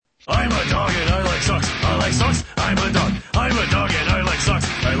I'm a dog and I like socks. I like socks. I'm a dog. I'm a dog and I like socks.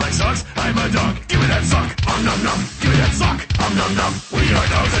 I like socks. I'm a dog. Give me that sock. Nom nom. Give me that sock. Nom nom. We are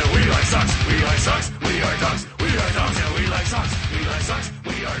dogs and we like socks. We like socks. We are dogs. We are dogs and we like socks. We like socks.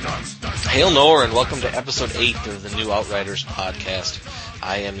 We are dogs. Hail Nor and welcome to episode 8 of the New Outriders podcast.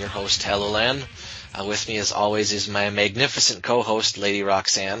 I am your host, Halolan. With me as always is my magnificent co-host, Lady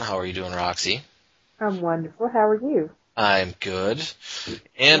Roxanne. How are you doing, Roxy? I'm wonderful. How are you? I'm good.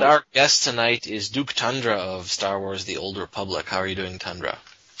 And our guest tonight is Duke Tundra of Star Wars The Old Republic. How are you doing, Tundra?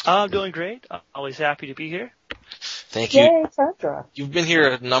 I'm doing great. Always happy to be here. Thank you. Yay, Tundra. You've been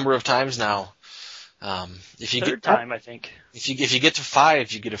here a number of times now. Third time, I think. If you get to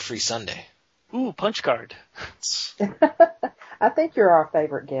 5, you get a free Sunday. Ooh, punch card. I think you're our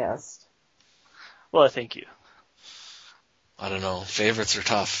favorite guest. Well, thank you. I don't know. Favorites are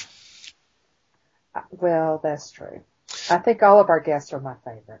tough. Well, that's true. I think all of our guests are my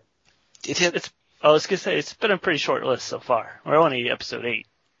favorite. I was going to say, it's been a pretty short list so far. We're only episode 8.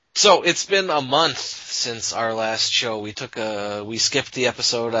 So it's been a month since our last show. We skipped the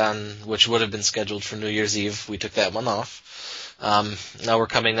episode which would have been scheduled for New Year's Eve. We took that one off. Now we're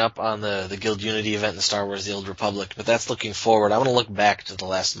coming up on the Guild Unity event in Star Wars The Old Republic, but that's looking forward. I want to look back to the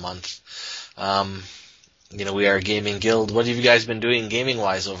last month. We are a gaming guild. What have you guys been doing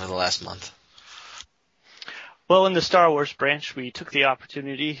gaming-wise over the last month? Well, in the Star Wars branch, we took the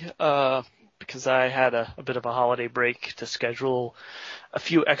opportunity, because I had a bit of a holiday break, to schedule a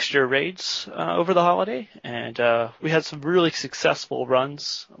few extra raids over the holiday, and we had some really successful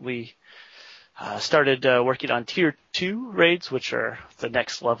runs. We started working on Tier 2 raids, which are the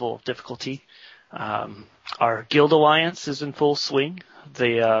next level of difficulty. Our Guild Alliance is in full swing.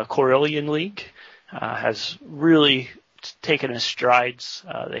 The Corellian League has really taken its strides.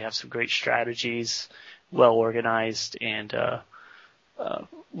 They have some great strategies, well organized, and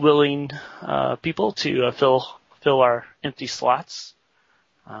willing people to fill our empty slots.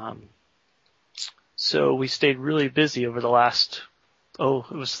 So we stayed really busy over the last,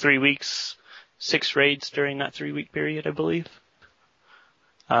 it was 3 weeks, 6 raids during that 3-week period, I believe.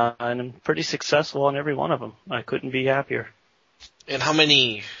 And I'm pretty successful on every one of them. I couldn't be happier. And how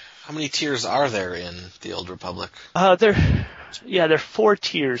many tiers are there in the Old Republic? There are 4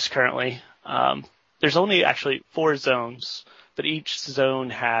 tiers currently. There's only actually 4 zones, but each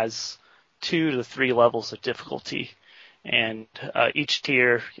zone has 2 to 3 levels of difficulty. And each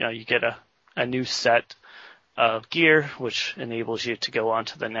tier, you get a new set of gear, which enables you to go on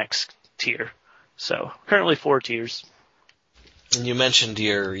to the next tier. So currently 4 tiers. And you mentioned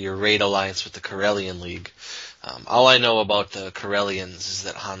your raid alliance with the Corellian League. All I know about the Corellians is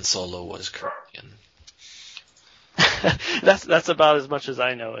that Han Solo was Corellian. That's about as much as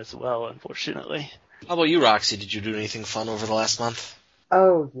I know as well, unfortunately. How about you, Roxy? Did you do anything fun over the last month?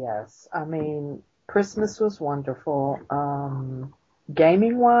 Oh, yes. I mean, Christmas was wonderful.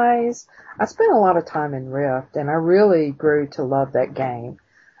 Gaming-wise, I spent a lot of time in Rift, and I really grew to love that game.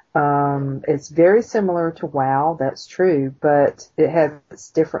 It's very similar to WoW, that's true, but it has its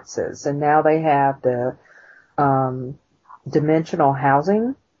differences. And now they have the dimensional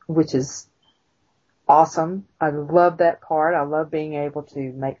housing, which is awesome. I love that part. I love being able to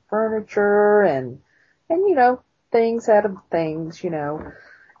make furniture and things out of things,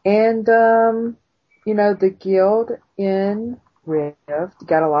 And, the guild in Rift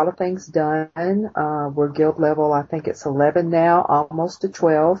got a lot of things done. We're guild level, I think it's 11 now, almost to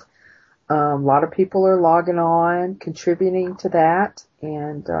 12. A lot of people are logging on, contributing to that,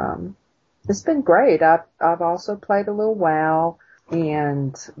 and it's been great. I've also played a little WoW,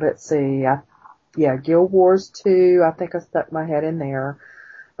 and let's see, Guild Wars 2, I think I stuck my head in there.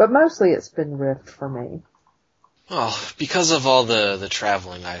 But mostly it's been Rift for me. Well, because of all the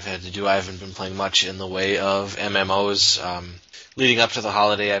traveling I've had to do, I haven't been playing much in the way of MMOs. Leading up to the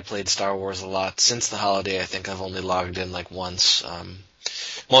holiday, I played Star Wars a lot. Since the holiday, I think I've only logged in once.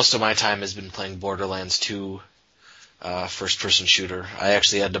 Most of my time has been playing Borderlands 2, first-person shooter. I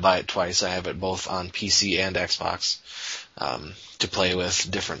actually had to buy it twice. I have it both on PC and Xbox to play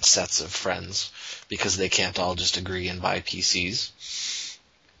with different sets of friends because they can't all just agree and buy PCs.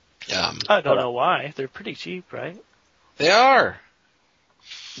 I don't know why. They're pretty cheap, right? They are.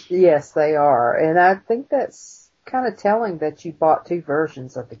 Yes, they are. And I think that's kind of telling that you bought 2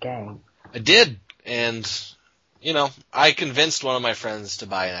 versions of the game. I did. And, I convinced one of my friends to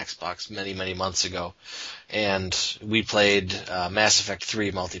buy an Xbox many, many months ago. And we played Mass Effect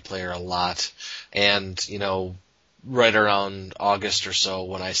 3 multiplayer a lot. And, right around August or so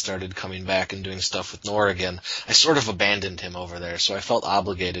when I started coming back and doing stuff with Nora again, I sort of abandoned him over there, so I felt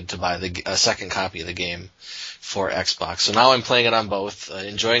obligated to buy a second copy of the game for Xbox. So now I'm playing it on both,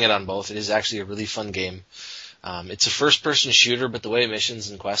 enjoying it on both. It is actually a really fun game. It's a first-person shooter, but the way missions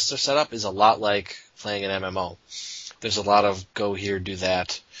and quests are set up is a lot like playing an MMO. There's a lot of go here, do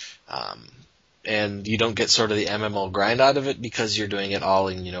that, and you don't get sort of the MMO grind out of it because you're doing it all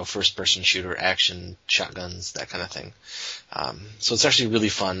in, first-person shooter, action, shotguns, that kind of thing. So it's actually really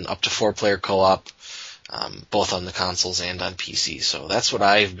fun, up to 4-player co-op, both on the consoles and on PC. So that's what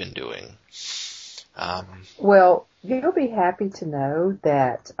I've been doing. Well, you'll be happy to know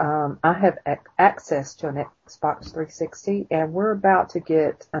that I have access to an Xbox 360, and we're about to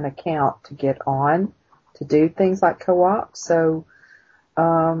get an account to get on to do things like co-op. So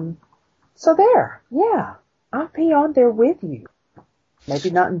there, yeah, I'll be on there with you.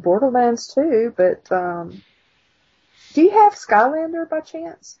 Maybe not in Borderlands 2, but do you have Skylander by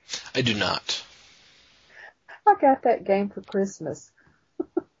chance? I do not. I got that game for Christmas.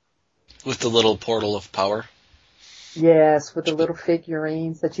 With the little portal of power? Yes, with the little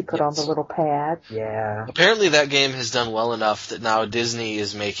figurines that you put on the little pad. Yeah. Apparently that game has done well enough that now Disney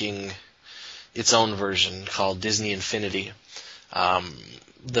is making its own version called Disney Infinity.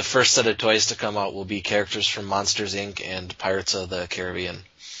 The first set of toys to come out will be characters from Monsters, Inc. and Pirates of the Caribbean.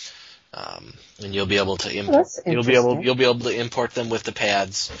 And you'll be able to you'll be able to import them with the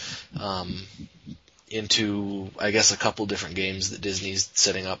pads into, I guess, a couple different games that Disney's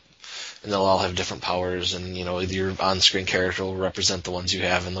setting up. And they'll all have different powers, and, your on-screen character will represent the ones you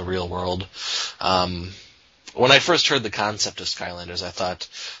have in the real world. When I first heard the concept of Skylanders, I thought,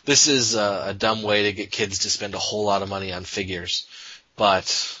 this is a dumb way to get kids to spend a whole lot of money on figures. But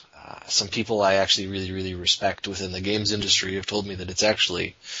some people I actually really, really respect within the games industry have told me that it's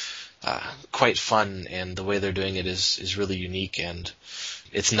actually quite fun, and the way they're doing it is really unique, and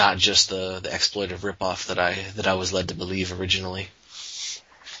it's not just the exploitive ripoff that I was led to believe originally.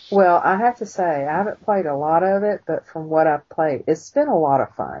 Well, I have to say, I haven't played a lot of it, but from what I've played, it's been a lot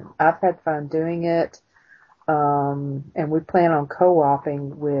of fun. I've had fun doing it, and we plan on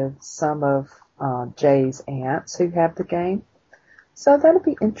co-oping with some of Jay's aunts who have the game. So that'll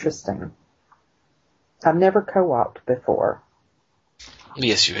be interesting. I've never co-oped before.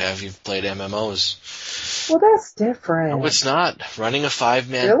 Yes, you have. You've played MMOs. Well, that's different. No, it's not. Running a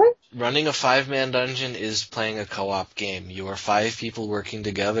 5-man Really? Running a 5-man dungeon is playing a co-op game. You are 5 people working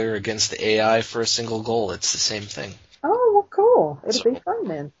together against the AI for a single goal. It's the same thing. Oh, well, cool. It'll be fun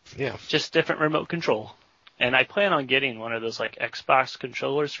then. Yeah. Just different remote control. And I plan on getting one of those Xbox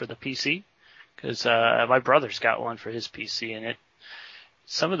controllers for the PC, because my brother's got one for his PC, and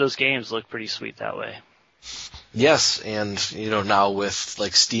some of those games look pretty sweet that way. Yes, and now with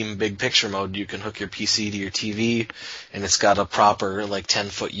Steam Big Picture mode, you can hook your PC to your TV, and it's got a proper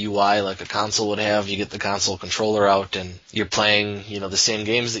 10-foot UI like a console would have. You get the console controller out, and you're playing the same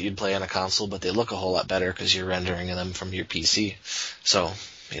games that you'd play on a console, but they look a whole lot better because you're rendering them from your PC. So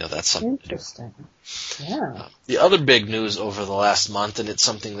that's something interesting. Yeah. The other big news over the last month, and it's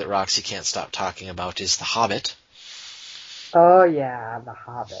something that Roxy can't stop talking about, is The Hobbit. Oh yeah, The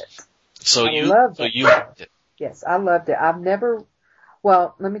Hobbit. So you loved it. Yes, I loved it.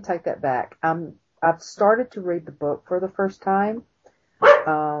 Let me take that back. I've started to read the book for the first time.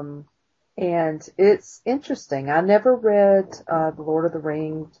 And it's interesting. I never read, the Lord of the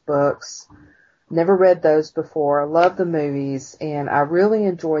Rings books. Never read those before. I love the movies, and I really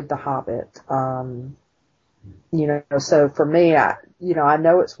enjoyed The Hobbit. So for me, I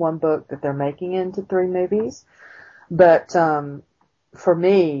know it's one book that they're making into 3 movies, but, for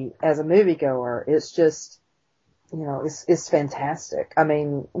me, as a moviegoer, it's just, it's fantastic. I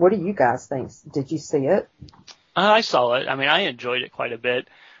mean, what do you guys think? Did you see it? I saw it. I mean, I enjoyed it quite a bit.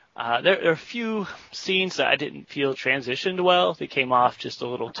 There are a few scenes that I didn't feel transitioned well. They came off just a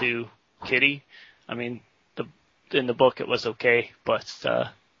little too kiddie. I mean, in the book it was okay, but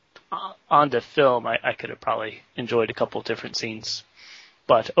on the film I could have probably enjoyed a couple different scenes.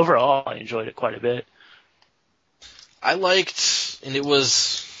 But overall, I enjoyed it quite a bit. I liked, and it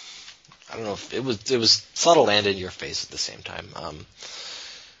was, I don't know, it was subtle and in your face at the same time.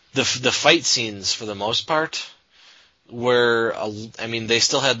 The fight scenes, for the most part, were, they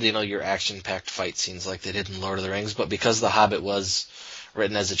still had, your action-packed fight scenes like they did in Lord of the Rings, but because The Hobbit was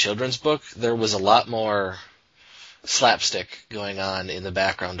written as a children's book, there was a lot more slapstick going on in the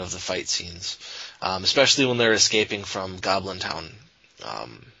background of the fight scenes, especially when they're escaping from Goblin Town.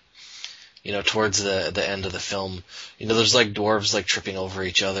 towards the end of the film. There's like dwarves like tripping over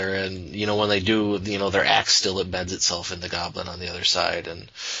each other, and when they do, their axe still embeds itself in the goblin on the other side, and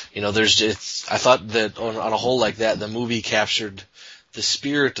I thought that on a whole like that, the movie captured the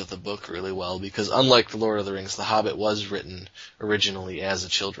spirit of the book really well, because unlike The Lord of the Rings, The Hobbit was written originally as a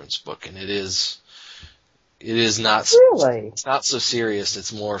children's book, and it is not Really? It's not so serious,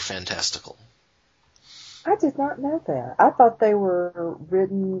 it's more fantastical. I did not know that. I thought they were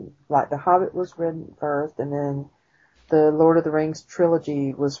written, like The Hobbit was written first, and then the Lord of the Rings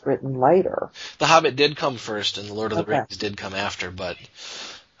trilogy was written later. The Hobbit did come first, and The Lord of the Okay. Rings did come after, but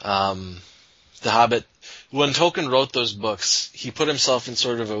The Hobbit, when Tolkien wrote those books, he put himself in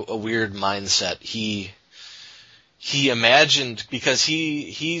sort of a weird mindset. He imagined, because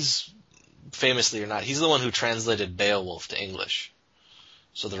he's famously or not, he's the one who translated Beowulf to English,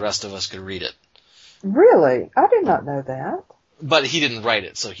 so the rest of us could read it. Really? I did not know that. But he didn't write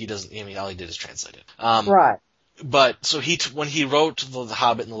it, so he doesn't. All he did is translate it. Right. But so when he wrote the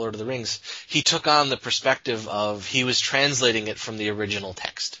Hobbit and the Lord of the Rings, he took on the perspective of he was translating it from the original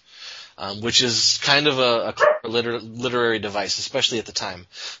text, which is kind of a clever literary device, especially at the time.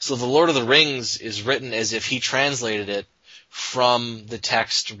 So the Lord of the Rings is written as if he translated it from the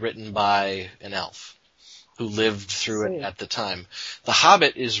text written by an elf who lived through it at the time. The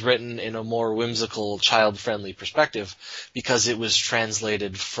Hobbit is written in a more whimsical, child-friendly perspective because it was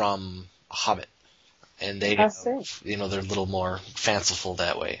translated from a Hobbit. And they're a little more fanciful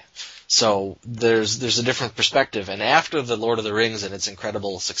that way. So there's a different perspective. And after The Lord of the Rings and its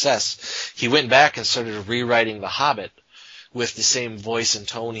incredible success, he went back and started rewriting The Hobbit with the same voice and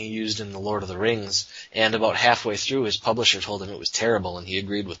tone he used in The Lord of the Rings. And about halfway through, his publisher told him it was terrible, and he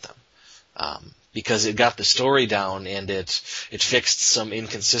agreed with them. Because it got the story down, and it fixed some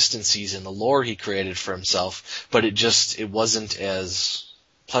inconsistencies in the lore he created for himself, but it wasn't as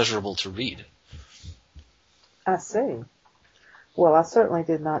pleasurable to read. I see. Well, I certainly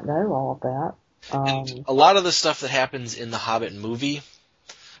did not know all of that. And a lot of the stuff that happens in the Hobbit movie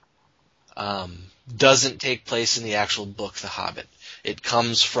doesn't take place in the actual book, The Hobbit. It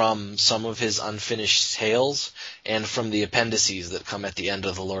comes from some of his unfinished tales and from the appendices that come at the end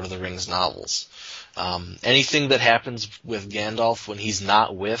of the Lord of the Rings novels. Anything that happens with Gandalf when he's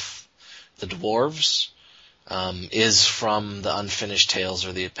not with the dwarves is from the unfinished tales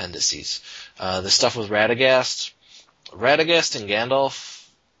or the appendices. The stuff with Radagast and Gandalf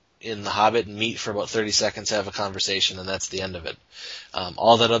in The Hobbit meet for about 30 seconds, have a conversation, and that's the end of it.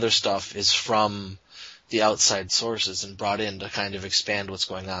 All that other stuff is from the outside sources and brought in to kind of expand what's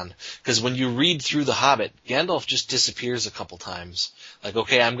going on. Because when you read through The Hobbit, Gandalf just disappears a couple times. Like,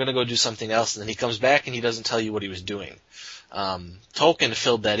 okay, I'm going to go do something else, and then he comes back and he doesn't tell you what he was doing. Tolkien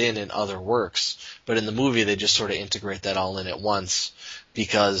filled that in other works, but in the movie they just sort of integrate that all in at once,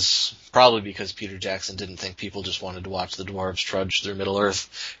 probably because Peter Jackson didn't think people just wanted to watch the dwarves trudge through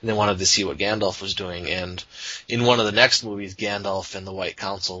Middle-earth, and they wanted to see what Gandalf was doing. And in one of the next movies, Gandalf and the White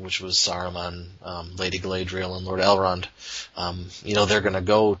Council, which was Saruman, Lady Galadriel, and Lord Elrond, they're going to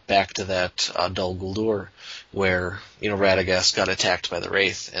go back to that Dol Guldur, where Radagast got attacked by the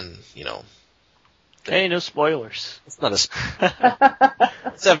Wraith, and Hey, no spoilers. it's not a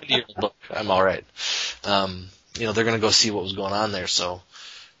 70-year-old book. I'm all right. They're going to go see what was going on there. So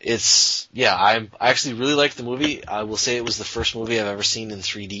I actually really liked the movie. I will say it was the first movie I've ever seen in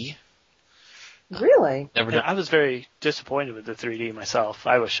 3D. Really? Never Yeah, did. I was very disappointed with the 3D myself.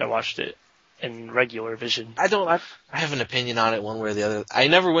 I wish I watched it in regular vision. I have an opinion on it one way or the other. I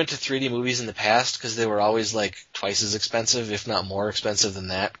never went to 3D movies in the past because they were always like twice as expensive, if not more expensive than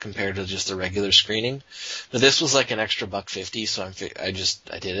that, compared to just a regular screening. But this was like an extra $1.50, so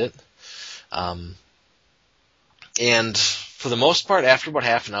I did it. And for the most part, after about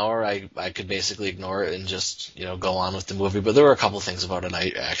half an hour, I could basically ignore it and just, go on with the movie. But there were a couple things about it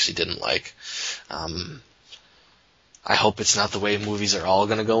I actually didn't like. I hope it's not the way movies are all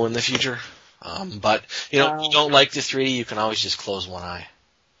going to go in the future. But, if you don't like the 3D, you can always just close one eye.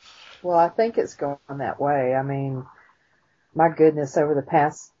 Well, I think it's going that way. I mean, my goodness, over the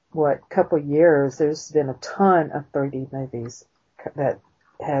past, couple years, there's been a ton of 3D movies that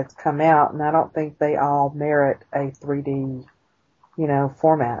have come out, and I don't think they all merit a 3D,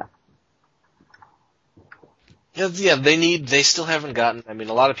 format. Yeah, they still haven't gotten,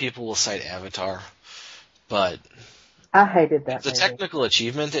 a lot of people will cite Avatar, but I hated that the movie. technical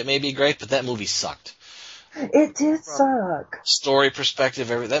achievement, it may be great, but that movie sucked. It did suck. Story perspective,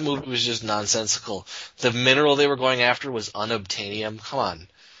 that movie was just nonsensical. The mineral they were going after was unobtainium. Come on.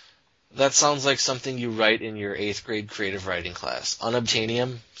 That sounds like something you write in your 8th grade creative writing class.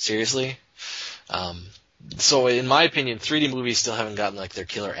 Unobtainium? Seriously? So in my opinion, 3D movies still haven't gotten like their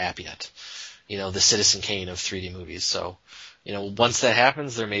killer app yet. You know, the Citizen Kane of 3D movies. So, you know, once that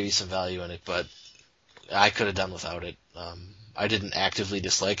happens, there may be some value in it, but I could have done without it. I didn't actively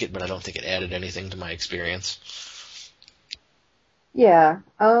dislike it, but I don't think it added anything to my experience. Yeah,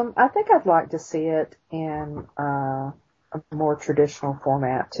 I think I'd like to see it in a more traditional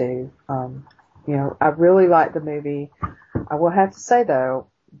format too. You know, I really like the movie. I will have to say though,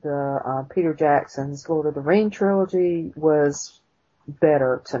 the Peter Jackson's Lord of the Rings trilogy was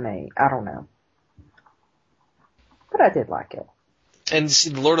better to me. I don't know, but I did like it. And see,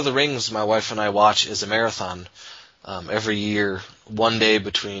 The Lord of the Rings, my wife and I watch as a marathon every year, one day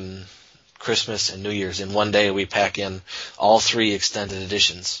between Christmas and New Year's. In one day, we pack in all 3 extended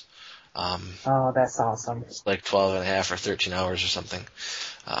editions. Oh, that's awesome. It's like 12 and a half or 13 hours or something.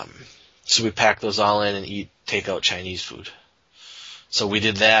 So we pack those all in and eat takeout Chinese food. So we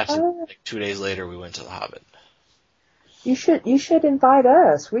did that, and like 2 days later we went to The Hobbit. You should invite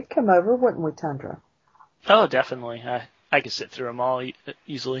us. We'd come over, wouldn't we, Tundra? Oh, definitely. I could sit through them all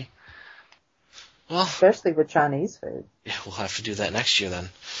easily. Well, Especially with Chinese food. yeah, we'll have to do that next year then.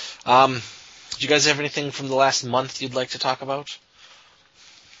 Do you guys have anything from the last month you'd like to talk about?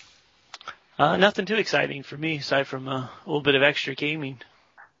 Nothing too exciting for me, aside from a little bit of extra gaming.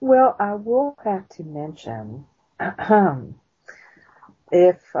 Well, I will have to mention,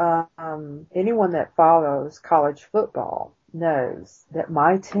 if anyone that follows college football knows that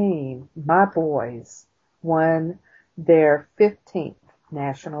my team, my boys, won their 15th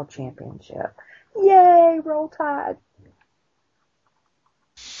national championship. Yay, Roll Tide!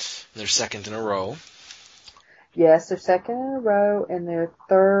 They're second in a row. Yes, they're second in a row, and they're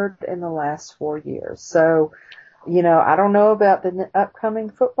third in the last 4 years. So, you know, I don't know about the upcoming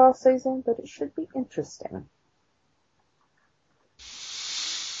football season, but it should be interesting.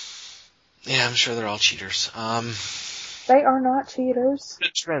 Yeah, I'm sure they're all cheaters. They are not cheaters.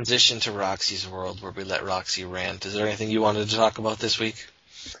 Good transition to Roxy's world, where we let Roxy rant. Is there anything you wanted to talk about this week?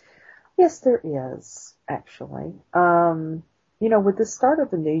 Yes, there is, actually. You know, with the start of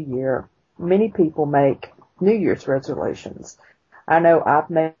the new year, many people make New Year's resolutions. I know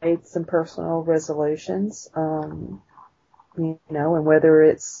I've made some personal resolutions, you know, and whether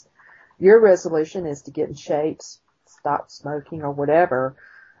it's your resolution is to get in shape, stop smoking, or whatever,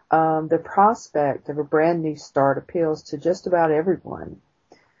 the prospect of a brand new start appeals to just about everyone.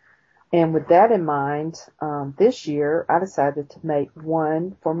 And with that in mind, this year I decided to make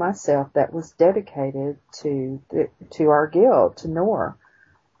one for myself that was dedicated to our guild, to NOR.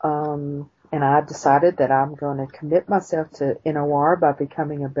 And I decided that I'm going to commit myself to NOR by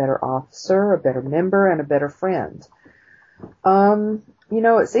becoming a better officer, a better member, and a better friend. You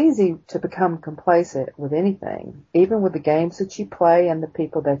know, it's easy to become complacent with anything, even with the games that you play and the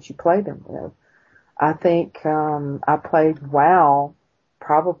people that you play them with. I think I played WoW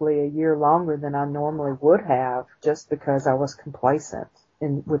probably a year longer than I normally would have, just because I was complacent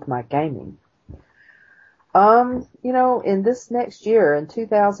with my gaming. You know, in this next year, in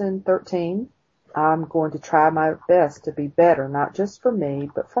 2013, I'm going to try my best to be better, not just for me,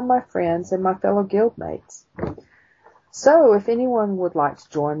 but for my friends and my fellow guildmates. So if anyone would like to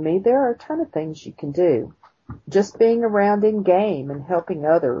join me, there are a ton of things you can do. Just being around in game and helping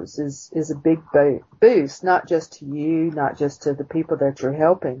others is a big boost, not just to you, not just to the people that you're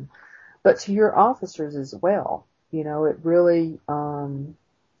helping, but to your officers as well. You know, it really, you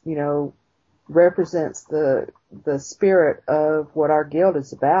know, represents the spirit of what our guild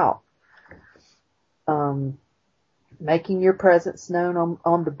is about. Making your presence known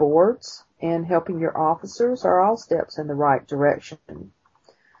on the boards and helping your officers are all steps in the right direction.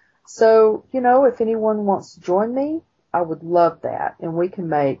 So, you know, if anyone wants to join me, I would love that. And we can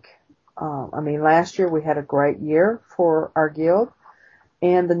make, last year we had a great year for our guild.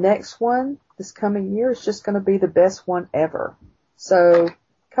 And the next one, this coming year, is just going to be the best one ever. So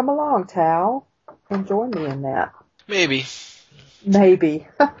come along, Tal, and join me in that. Maybe.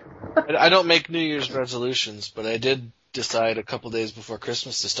 I don't make New Year's resolutions, but I did decide a couple days before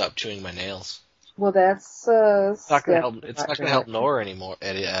Christmas to stop chewing my nails. Well, that's it's not going to help Nora anymore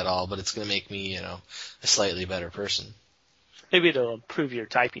at all, but it's going to make me, you know, a slightly better person. Maybe it'll improve your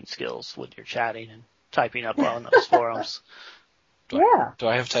typing skills with your chatting and typing up on those forums. Do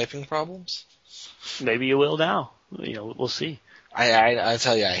I have typing problems? Maybe you will now. You know, we'll see. I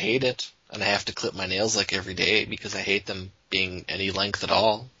tell you, I hate it, and I have to clip my nails like every day because I hate them being any length at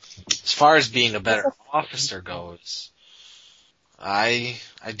all. As far as being a better officer goes, I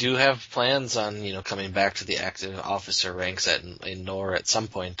do have plans on, you know, coming back to the active officer ranks in NOR at some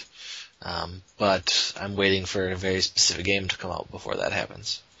point, but I'm waiting for a very specific game to come out before that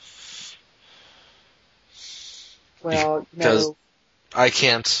happens. Well,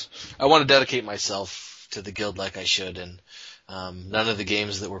 Because I want to dedicate myself to the guild like I should, and none of the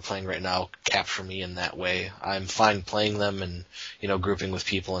games that we're playing right now capture me in that way. I'm fine playing them and, grouping with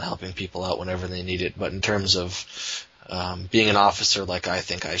people and helping people out whenever they need it, but in terms of being an officer like I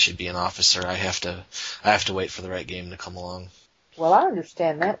think I should be an officer, I have to wait for the right game to come along. well, I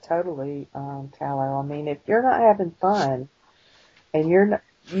understand that totally, Tallow. I mean, if you're not having fun and you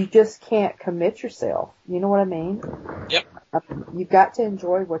just can't commit yourself. You know what I mean? Yep. You've got to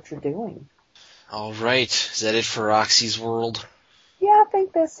enjoy what you're doing. All right. Is that it for Roxy's World? Yeah, I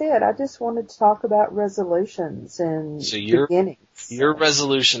think that's it. I just wanted to talk about resolutions and beginnings. Your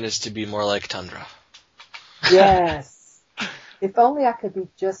resolution is to be more like Tundra. Yes. If only I could be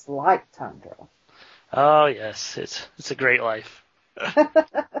just like Tundra. Oh yes, it's a great life.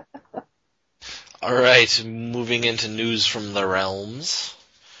 All right, moving into news from the realms.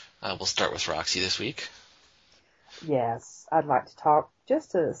 We'll start with Roxy this week. Yes, I'd like to talk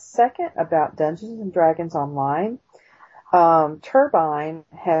just a second about Dungeons and Dragons Online. Turbine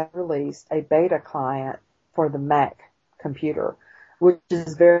has released a beta client for the Mac computer, which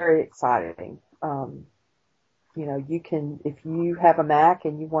is very exciting. You can, if you have a Mac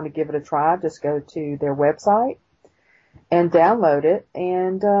and you want to give it a try, just go to their website and download it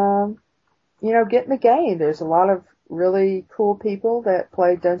and, get in the game. There's a lot of really cool people that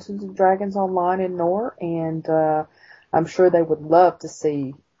play Dungeons and Dragons Online in NOR, and I'm sure they would love to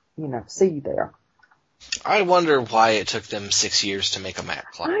see you there. I wonder why it took them 6 years to make a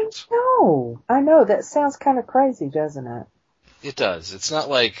Mac client. I know. That sounds kind of crazy, doesn't it? It does. It's not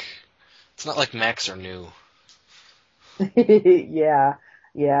like Macs are new. Yeah.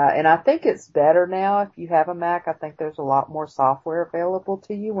 And I think it's better now if you have a Mac. I think there's a lot more software available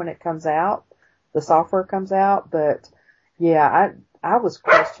to you when it comes out. The software comes out, but yeah, I was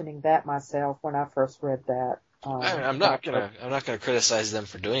questioning that myself when I first read that. I'm not gonna criticize them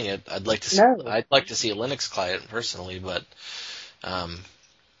for doing it. I'd like to see a Linux client personally, but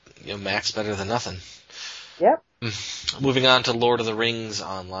Mac's better than nothing. Yep. Moving on to Lord of the Rings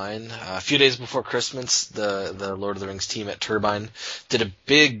Online. A few days before Christmas, the Lord of the Rings team at Turbine did a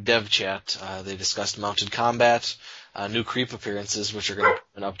big dev chat. They discussed mounted combat, new creep appearances, which are going to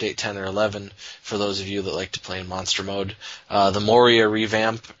come in Update 10 or 11 for those of you that like to play in Monster Mode, the Moria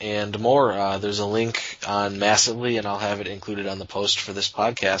revamp, and more. There's a link on Massively, and I'll have it included on the post for this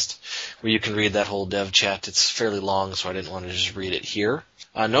podcast, where you can read that whole dev chat. It's fairly long, so I didn't want to just read it here.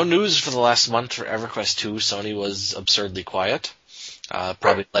 No news for the last month for EverQuest 2. Sony was absurdly quiet,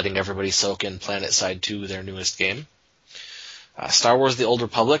 probably letting everybody soak in PlanetSide 2, their newest game. Star Wars: The Old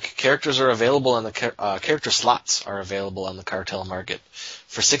Republic. Characters are available on the character slots are available on the Cartel market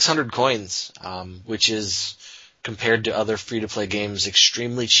for 600 coins, which is, compared to other free-to-play games,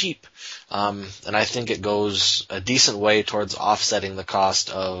 extremely cheap. And I think it goes a decent way towards offsetting the cost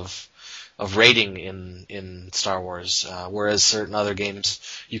of raiding in Star Wars, whereas certain other games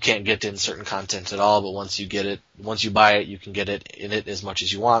you can't get in certain content at all, but once you buy it, you can get it in it as much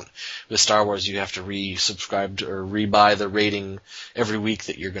as you want. With Star Wars, you have to resubscribe or rebuy the rating every week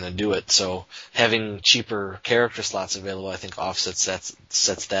that you're going to do it. So having cheaper character slots available, I think offsets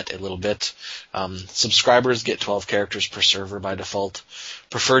that a little bit. Subscribers get 12 characters per server by default.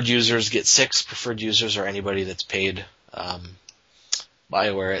 Preferred users get 6. Preferred users are anybody that's paid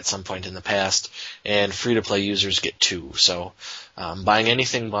BioWare at some point in the past, and free-to-play users get 2. So buying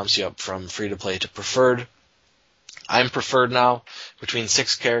anything bumps you up from free-to-play to preferred. I'm preferred now. Between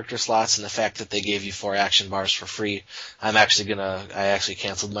 6 character slots and the fact that they gave you 4 action bars for free, I actually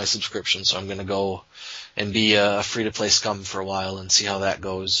canceled my subscription, so I'm gonna go and be a free-to-play scum for a while and see how that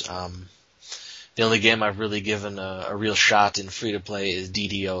goes. The only game I've really given a real shot in free-to-play is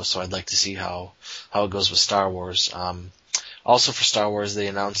DDO, so I'd like to see how it goes with Star Wars. Also for Star Wars, they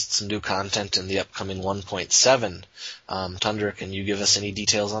announced some new content in the upcoming 1.7. Tundra, can you give us any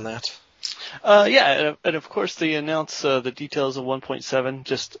details on that? Yeah, and of course they announced the details of 1.7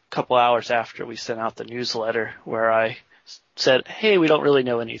 just a couple hours after we sent out the newsletter, where I said, hey, we don't really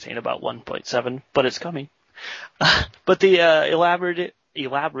know anything about 1.7, but it's coming. But they elaborated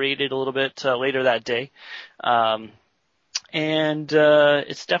a little bit later that day. And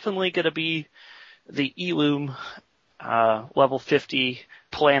it's definitely going to be the Elum level 50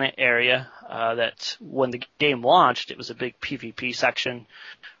 planet area that when the game launched, it was a big PvP section,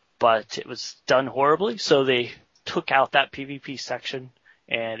 but it was done horribly, so they took out that PvP section,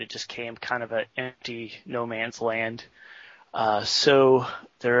 and it just came kind of an empty no man's land. So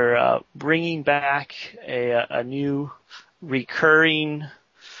they're bringing back a new recurring,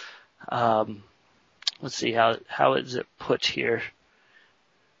 let's see, how is it put here?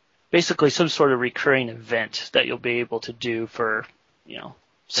 basically some sort of recurring event that you'll be able to do for,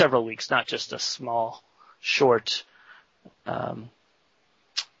 several weeks, not just a small, short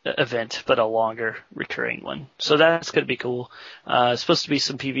event, but a longer recurring one. So that's going to be cool. It's supposed to be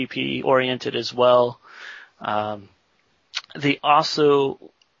some PvP oriented as well. They also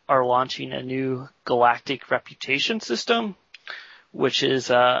are launching a new Galactic Reputation system, which is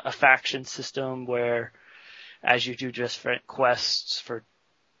a faction system where, as you do different quests for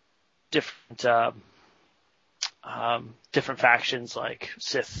different factions like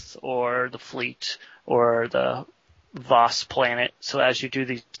Sith or the Fleet or the Voss planet. So as you do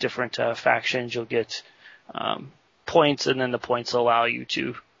these different factions, you'll get points, and then the points allow you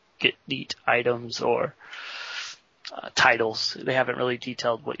to get neat items or titles. They haven't really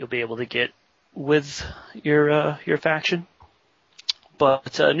detailed what you'll be able to get with your faction,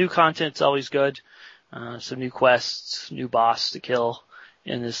 but new content's always good. Some new quests, new boss to kill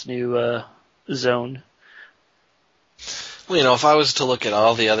in this new zone. Well, if I was to look at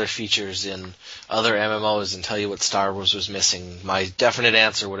all the other features in other MMOs and tell you what Star Wars was missing, my definite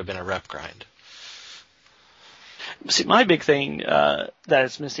answer would have been a rep grind. See, my big thing that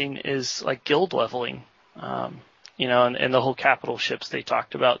it's missing is like guild leveling. And the whole capital ships they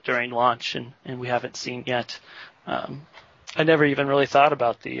talked about during launch and we haven't seen yet. I never even really thought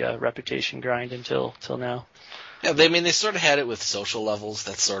about the reputation grind until now. Yeah, they sort of had it with social levels.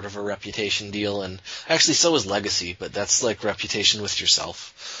 That's sort of a reputation deal, and actually so is Legacy, but that's like reputation with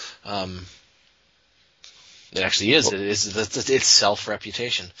yourself. It actually is. It's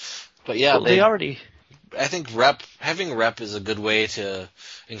self-reputation. But yeah, I think having rep is a good way to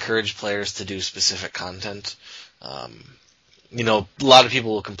encourage players to do specific content. A lot of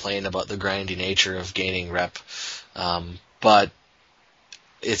people will complain about the grindy nature of gaining rep, but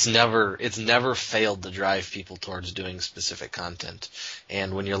it's never failed to drive people towards doing specific content.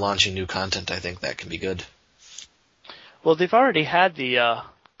 And when you're launching new content, I think that can be good. Well, they've already had the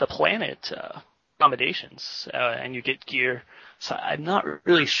planet accommodations, and you get gear. So I'm not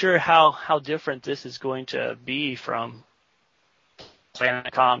really sure how different this is going to be from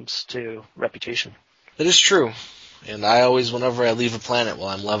planet comms to reputation. That is true. And I always, whenever I leave a planet while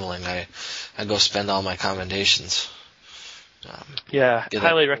I'm leveling, I go spend all my commendations. I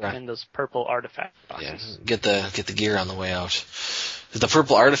highly recommend those purple artifact boxes. Yeah, get the gear on the way out. The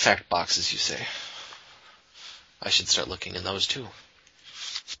purple artifact boxes, you say? I should start looking in those too.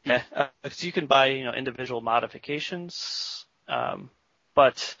 Yeah, because you can buy individual modifications,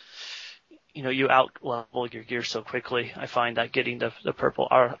 but you out-level your gear so quickly. I find that getting the purple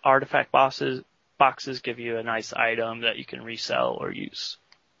artifact boxes give you a nice item that you can resell or use.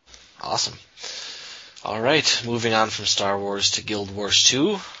 Awesome. All right, moving on from Star Wars to Guild Wars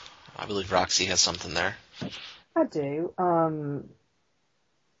 2. I believe Roxy has something there. I do.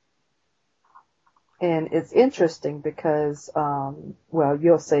 And it's interesting because,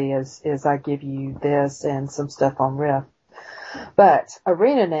 you'll see as I give you this and some stuff on Rift. But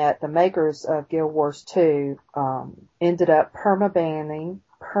ArenaNet, the makers of Guild Wars 2, ended up perma-banning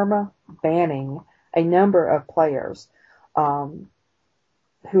a number of players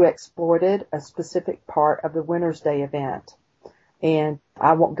who exploited a specific part of the Winter's Day event. And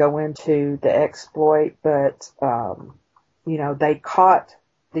I won't go into the exploit, but, they caught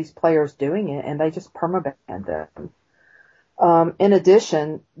these players doing it and they just perma-banned them. In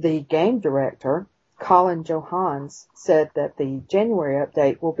addition, the game director, Colin Johans, said that the January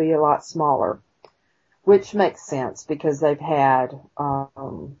update will be a lot smaller, which makes sense because they've had, a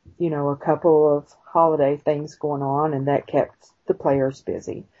couple of holiday things going on and that kept the players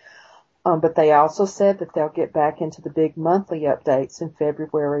busy. But they also said that they'll get back into the big monthly updates in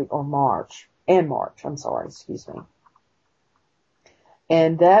February or March. And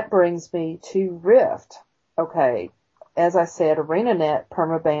that brings me to Rift. Okay. As I said, ArenaNet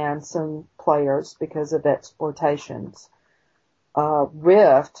perma-banned some players because of exploitations.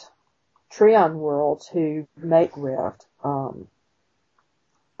 Rift, Trion Worlds, who make Rift,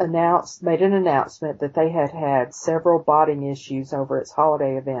 made an announcement that they had several botting issues over its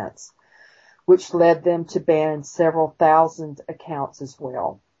holiday events, which led them to ban several thousand accounts as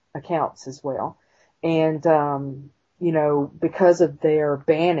well. And, because of their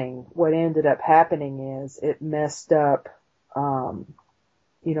banning, what ended up happening is it messed up,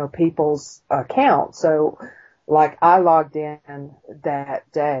 people's accounts. So, like, I logged in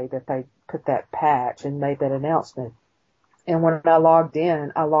that day that they put that patch and made that announcement. And when I logged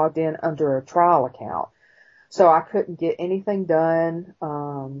in under a trial account. So I couldn't get anything done,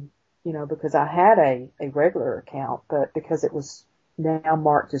 because I had a regular account, but because it was now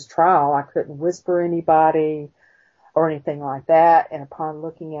marked as trial, I couldn't whisper anybody. or anything like that. And upon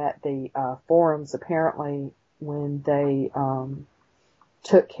looking at the forums, apparently when they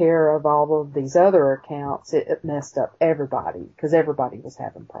took care of all of these other accounts, it messed up everybody because everybody was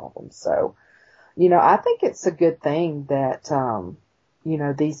having problems. So, I think it's a good thing that,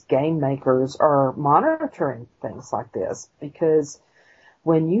 these game makers are monitoring things like this, because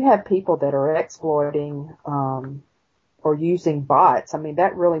when you have people that are exploiting, or using bots, I mean,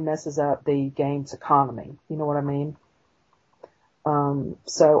 that really messes up the game's economy. You know what I mean?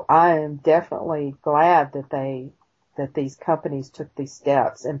 So I am definitely glad that these companies took these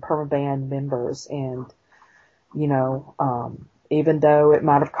steps and permabanned members, and, even though it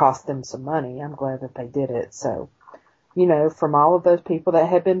might have cost them some money, I'm glad that they did it. So, from all of those people that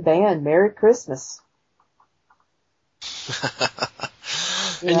have been banned, Merry Christmas.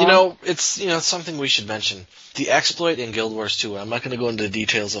 And it's something we should mention. The exploit in Guild Wars 2, I'm not going to go into the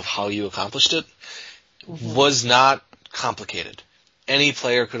details of how you accomplished it, was not complicated. Any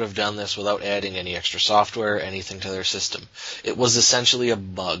player could have done this without adding any extra software, anything to their system. It was essentially a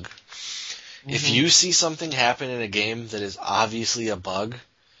bug. If you see something happen in a game that is obviously a bug,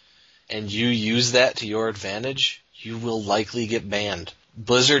 and you use that to your advantage, you will likely get banned.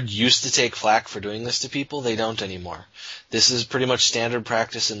 Blizzard used to take flack for doing this to people. They don't anymore. This is pretty much standard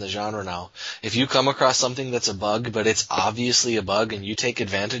practice in the genre now. If you come across something that's a bug, but it's obviously a bug, and you take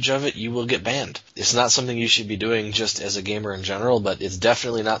advantage of it, you will get banned. It's not something you should be doing just as a gamer in general, but it's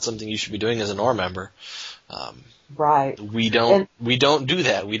definitely not something you should be doing as an OR member. Right. We don't do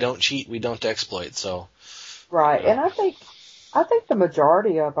that. We don't cheat. We don't exploit. So. Right. And I think the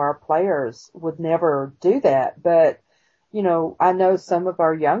majority of our players would never do that, but I know some of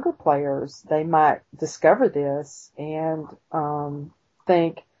our younger players, they might discover this and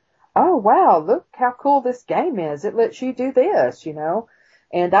think, oh, wow, look how cool this game is. It lets you do this,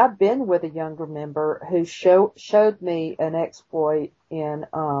 And I've been with a younger member who showed me an exploit in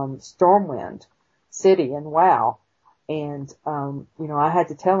Stormwind City in WoW. And, I had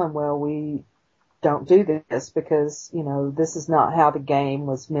to tell him, well, we don't do this because, this is not how the game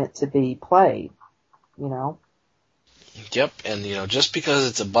was meant to be played, Yep, and just because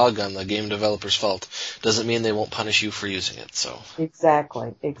it's a bug on the game developer's fault doesn't mean they won't punish you for using it. So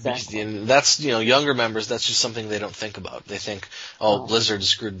exactly. And that's younger members. That's just something they don't think about. They think, Blizzard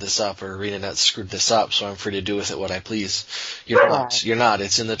screwed this up or ArenaNet screwed this up, so I'm free to do with it what I please. You're not. You're not.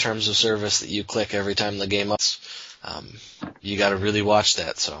 It's in the terms of service that you click every time the game ups. You got to really watch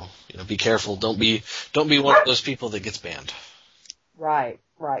that. So be careful. Don't be one of those people that gets banned. Right.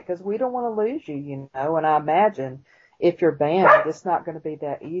 Because we don't want to lose you, And I imagine, if you're banned, it's not going to be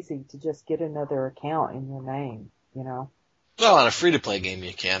that easy to just get another account in your name, Well, on a free-to-play game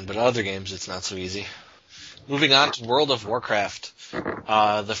you can, but other games it's not so easy. Moving on to World of Warcraft.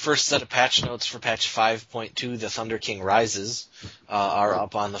 The first set of patch notes for patch 5.2, The Thunder King Rises, are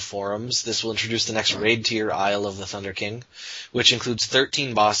up on the forums. This will introduce the next raid tier, Isle of the Thunder King, which includes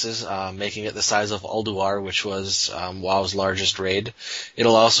 13 bosses, making it the size of Ulduar, which was WoW's largest raid.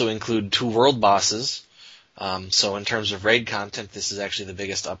 It'll also include 2 world bosses. So in terms of raid content, this is actually the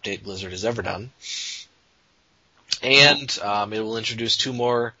biggest update Blizzard has ever done. And it will introduce 2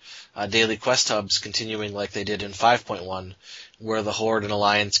 more daily quest hubs, continuing like they did in 5.1, where the Horde and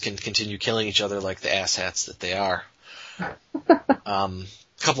Alliance can continue killing each other like the asshats that they are.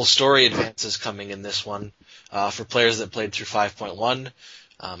 Couple story advances coming in this one for players that played through 5.1.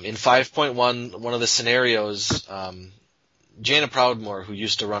 In 5.1, one of the scenarios, Jaina Proudmoore, who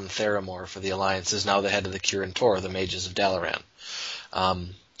used to run Theramore for the Alliance, is now the head of the Kirin Tor, the Mages of Dalaran.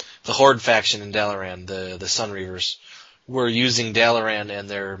 The Horde faction in Dalaran, the Sunreavers, were using Dalaran and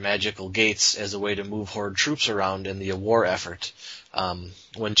their magical gates as a way to move Horde troops around in the war effort.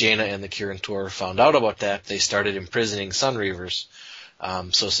 When Jaina and the Kirin Tor found out about that, they started imprisoning Sunreavers.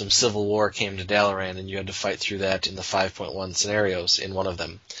 So some civil war came to Dalaran, and you had to fight through that in the 5.1 scenarios in one of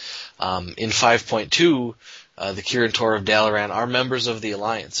them. In 5.2, the Kirin Tor of Dalaran are members of the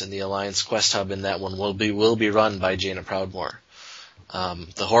Alliance, and the Alliance quest hub in that one will be run by Jaina Proudmoore.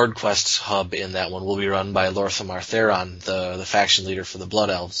 The Horde quest hub in that one will be run by Lorthamar Theron, the faction leader for the Blood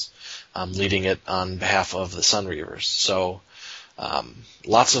Elves, leading it on behalf of the Sunreavers. So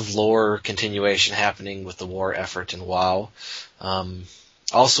lots of lore continuation happening with the war effort in WoW.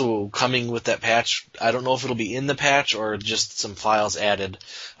 Also coming with that patch, I don't know if it'll be in the patch or just some files added,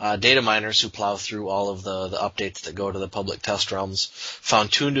 data miners who plow through all of the updates that go to the public test realms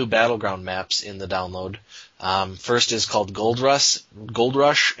found 2 new battleground maps in the download. First is called Gold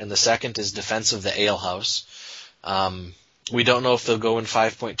Rush, and the second is Defense of the Alehouse. We don't know if they'll go in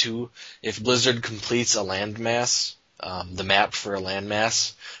 5.2. If Blizzard completes a landmass, the map for a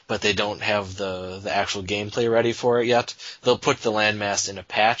landmass, but they don't have the actual gameplay ready for it yet. They'll put the landmass in a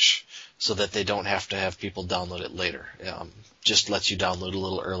patch so that they don't have to have people download it later. Just lets you download a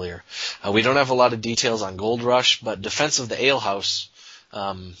little earlier. We don't have a lot of details on Gold Rush, but Defense of the Alehouse,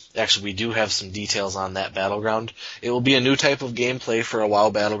 actually we do have some details on that battleground. It will be a new type of gameplay for a WoW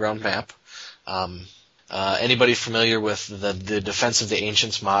battleground map. Anybody familiar with the Defense of the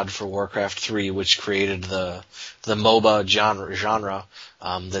Ancients mod for Warcraft 3, which created the MOBA genre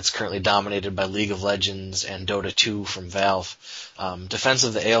that's currently dominated by League of Legends and Dota 2 from Valve. Defense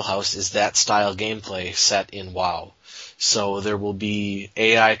of the Alehouse is that style gameplay set in WoW. So there will be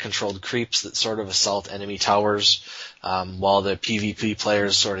AI-controlled creeps that sort of assault enemy towers, while the PvP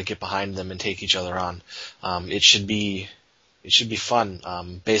players sort of get behind them and take each other on. It should be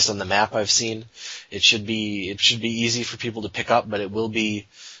fun. Based on the map I've seen, it should be easy for people to pick up, but it will be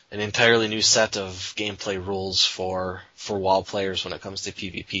an entirely new set of gameplay rules for WoW players when it comes to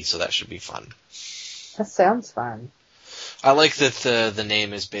PvP, so that should be fun. That sounds fun. I like that the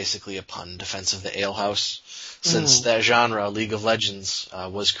name is basically a pun, Defense of the Alehouse, since that genre, League of Legends,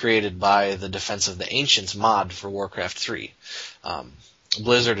 was created by the Defense of the Ancients mod for Warcraft 3.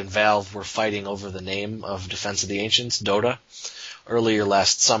 Blizzard and Valve were fighting over the name of Defense of the Ancients, Dota, earlier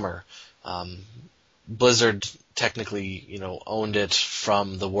last summer. Blizzard technically, owned it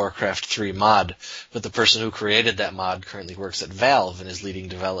from the Warcraft 3 mod, but the person who created that mod currently works at Valve and is leading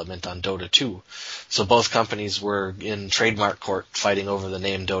development on Dota 2. So both companies were in trademark court fighting over the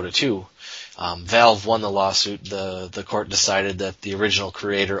name Dota 2. Valve won the lawsuit. The court decided that the original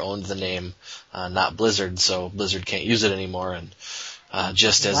creator owned the name, not Blizzard, so Blizzard can't use it anymore. And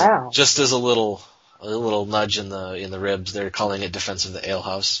just as a little nudge in the ribs, they're calling it Defense of the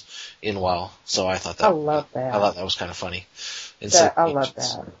Alehouse in WoW. So I thought that was kind of funny. I love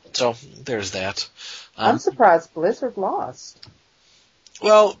that. So there's that. I'm surprised Blizzard lost.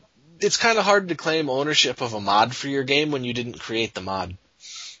 Well, it's kind of hard to claim ownership of a mod for your game when you didn't create the mod.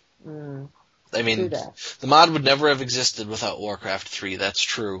 I mean, the mod would never have existed without Warcraft 3, that's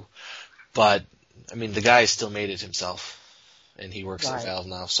true. But, I mean, the guy still made it himself. And he works at Valve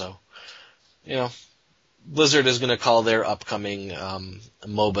now, so, Blizzard is going to call their upcoming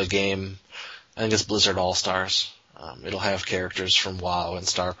MOBA game, I think it's Blizzard All-Stars. It'll have characters from WoW and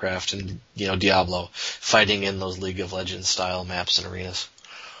StarCraft and, Diablo fighting in those League of Legends style maps and arenas.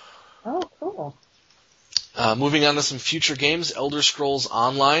 Oh, cool. Moving on to some future games, Elder Scrolls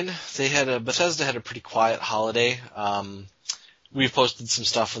Online. Bethesda had a pretty quiet holiday. We've posted some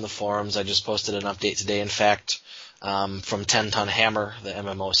stuff in the forums. I just posted an update today, in fact, from 10 Ton Hammer, the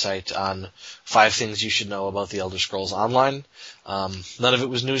MMO site, on 5 things you should know about the Elder Scrolls Online. None of it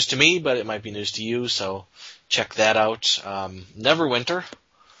was news to me, but it might be news to you, so check that out. Neverwinter.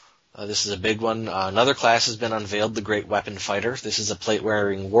 This is a big one. Another class has been unveiled, the Great Weapon Fighter. This is a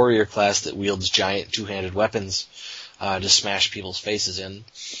plate-wearing warrior class that wields giant two-handed weapons to smash people's faces in.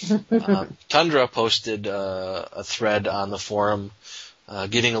 Tundra posted a thread on the forum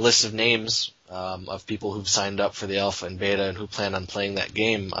getting a list of names of people who've signed up for the alpha and beta and who plan on playing that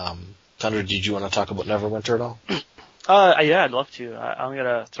game. Tundra, did you want to talk about Neverwinter at all? Yeah, I'd love to. I'm going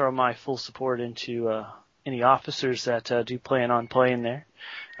to throw my full support into any officers that do plan on playing there.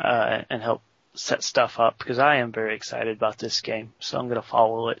 And help set stuff up, because I am very excited about this game. So I'm going to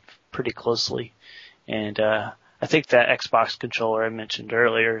follow it pretty closely. And I think that Xbox controller I mentioned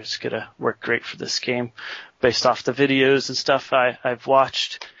earlier is going to work great for this game based off the videos and stuff I've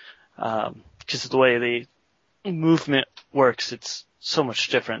watched. Because of the way the movement works, it's so much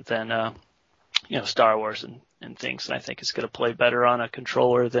different than Star Wars and things. And I think it's going to play better on a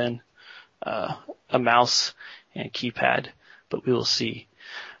controller than a mouse and keypad. But we will see.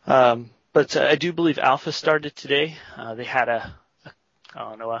 But I do believe Alpha started today. They had I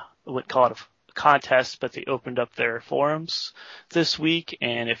wouldn't call it a contest, but they opened up their forums this week.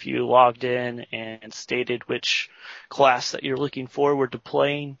 And if you logged in and stated which class that you're looking forward to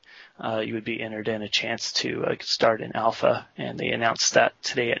playing, you would be entered in a chance to start in Alpha. And they announced that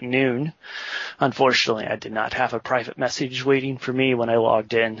today at noon. Unfortunately, I did not have a private message waiting for me when I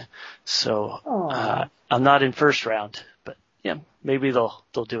logged in. So, I'm not in first round. Yeah, maybe they'll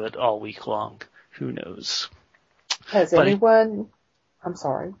do it all week long. Who knows? I'm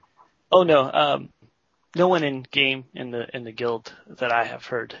sorry. Oh no, no one in game in the guild that I have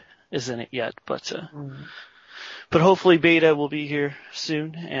heard is in it yet, but hopefully beta will be here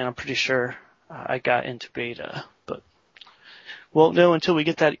soon, and I'm pretty sure I got into beta, but won't know until we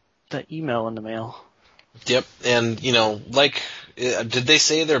get that email in the mail. Yep, and did they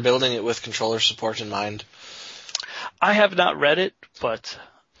say they're building it with controller support in mind? I have not read it, but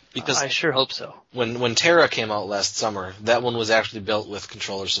Because I sure hope so. when Terra came out last summer, that one was actually built with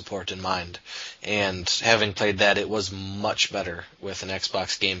controller support in mind. And having played that, it was much better with an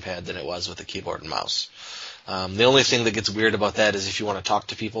Xbox gamepad than it was with a keyboard and mouse. The only thing that gets weird about that is if you want to talk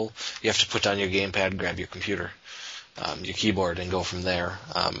to people, you have to put down your gamepad, grab your computer, your keyboard, and go from there.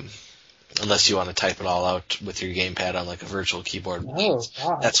 Unless you want to type it all out with your gamepad on like a virtual keyboard. Oh,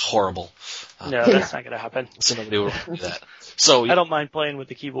 God. That's horrible. No, that's not going to happen. So nobody will do that. So I don't mind playing with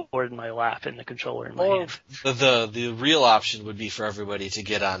the keyboard in my lap and the controller in my hand. the real option would be for everybody to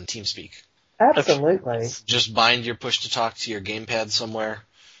get on TeamSpeak. Absolutely. Just bind your push to talk to your gamepad somewhere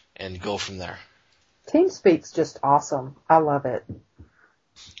and go from there. TeamSpeak's just awesome. I love it.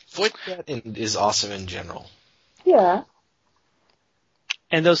 VoIP is awesome in general. Yeah.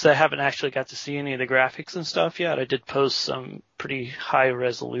 And those that haven't actually got to see any of the graphics and stuff yet, I did post some pretty high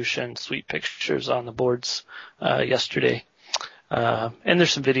resolution, sweet pictures on the boards yesterday. And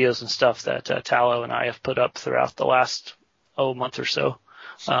there's some videos and stuff that Tallow and I have put up throughout the last month or so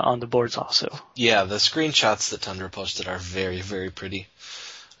on the boards also. Yeah, the screenshots that Tundra posted are very, very pretty.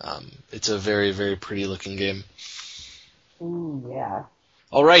 It's a very, very pretty looking game. Ooh, yeah.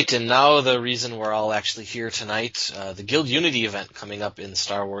 All right, and now the reason we're all actually here tonight, the Guild Unity event coming up in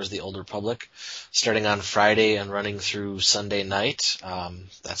Star Wars The Old Republic, starting on Friday and running through Sunday night.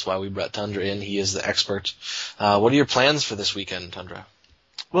 That's why we brought Tundra in. He is the expert. What are your plans for this weekend, Tundra?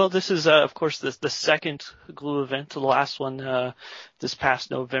 Well, this is, of course, the second Glue event, the last one this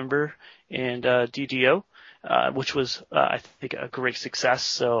past November in DDO, which was, I think, a great success.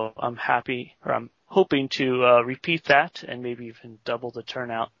 So I'm hoping to repeat that and maybe even double the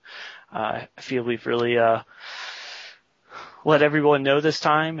turnout. I feel we've really let everyone know this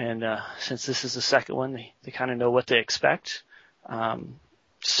time, and since this is the second one, they kind of know what to expect.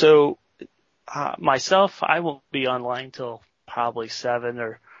 So myself, I won't be online till probably 7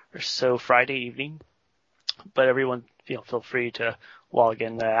 or so Friday evening, but everyone feel free to log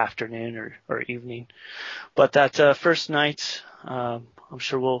in the afternoon or evening. But that first night, I'm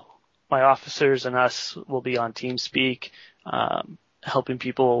sure my officers and us will be on TeamSpeak, helping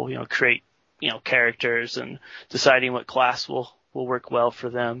people, create, characters and deciding what class will work well for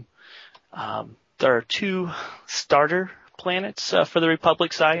them. There are 2 starter planets for the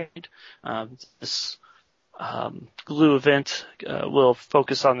Republic side. This Glue event will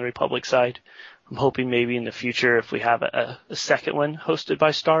focus on the Republic side. I'm hoping maybe in the future, if we have a second one hosted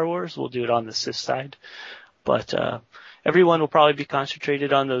by Star Wars, we'll do it on the Sith side. But everyone will probably be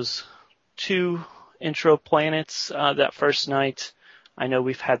concentrated on those 2 intro planets that first night. I know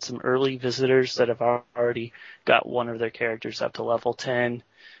we've had some early visitors that have already got one of their characters up to level 10,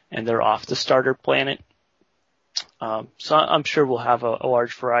 and they're off the starter planet. So I'm sure we'll have a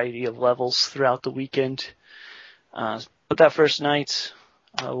large variety of levels throughout the weekend. But that first night,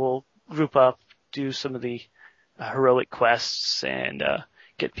 we'll group up, do some of the heroic quests, and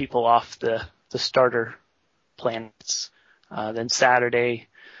get people off the starter planets. Then Saturday,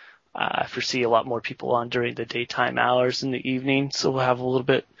 I foresee a lot more people on during the daytime hours in the evening, so we'll have a little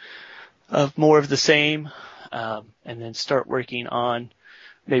bit of more of the same, and then start working on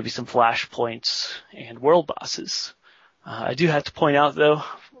maybe some flashpoints and world bosses. I do have to point out, though,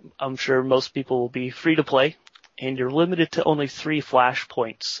 I'm sure most people will be free to play, and you're limited to only 3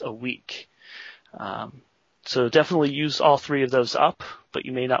 flashpoints a week. So definitely use all 3 of those up, but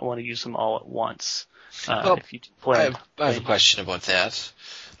you may not want to use them all at once. If you plan. I have a question about that.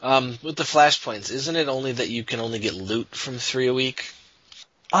 With the flashpoints, isn't it only that you can only get loot from 3 a week?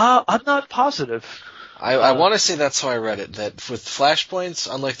 I'm not positive. I want to say that's how I read it, that with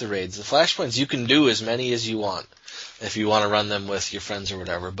flashpoints, unlike the raids, the flashpoints you can do as many as you want if you want to run them with your friends or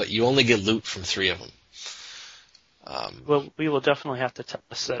whatever, but you only get loot from 3 of them. Well, we will definitely have to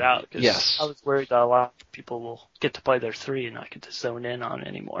test that out, because yes. I was worried that a lot of people will get to play their 3 and not get to zone in on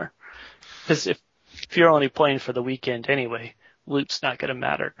anymore. Because if you're only playing for the weekend anyway, loot's not going to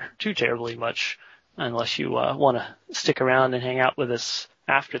matter too terribly much unless you want to stick around and hang out with us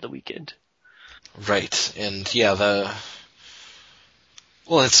after the weekend. Right, and yeah,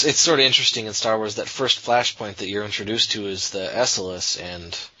 it's sort of interesting in Star Wars, that first flashpoint that you're introduced to is the Essilus,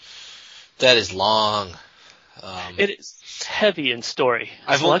 and that is long. It is heavy in story.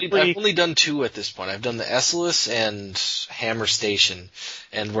 I've only done 2 at this point. I've done the Essilus and Hammer Station,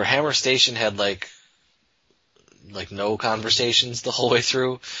 and where Hammer Station had like no conversations the whole way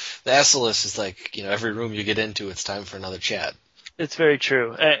through, the Essilus is like, every room you get into, it's time for another chat. It's very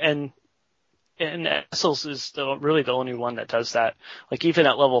true, and Essilus is really the only one that does that. Like even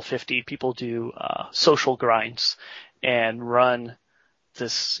at level 50, people do social grinds and run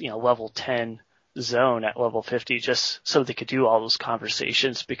this level 10 zone at level 50 just so they could do all those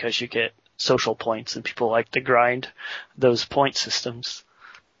conversations, because you get social points and people like to grind those point systems.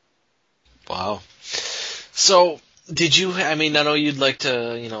 Wow. So, I know you'd like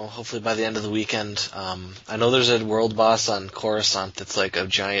to, hopefully by the end of the weekend, I know there's a world boss on Coruscant that's like a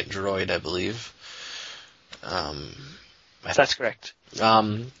giant droid, I believe. That's correct.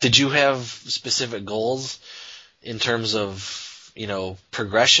 Did you have specific goals in terms of,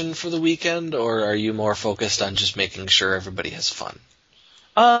 progression for the weekend, or are you more focused on just making sure everybody has fun?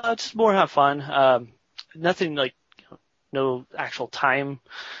 Just more have fun. Nothing like, no actual times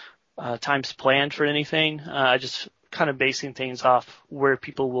planned for anything. Just kind of basing things off where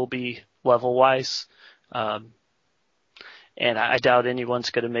people will be level wise. And I doubt anyone's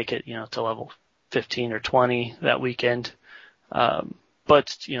going to make it, to level 15 or 20 that weekend.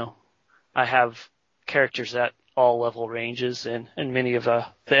 But I have characters at all level ranges, and many of the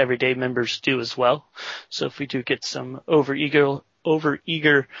everyday members do as well. So if we do get some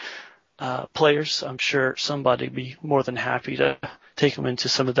overeager players, I'm sure somebody would be more than happy to take them into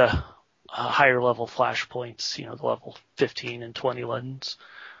some of the higher level flashpoints, the level 15 and 20 ones.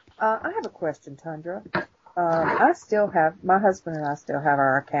 I have a question, Tundra. My husband and I still have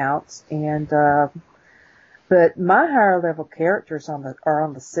our accounts, and but my higher level characters are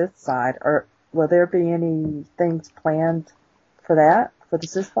on the Sith side. Will there be any things planned for that, for the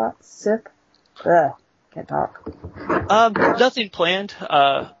Sith? Can't talk. Nothing planned.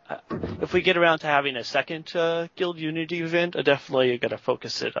 If we get around to having a second Guild Unity event, I definitely got to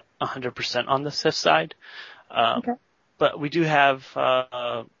focus it 100% on the Sith side. Okay. But we do have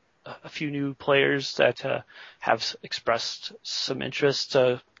a few new players that have expressed some interest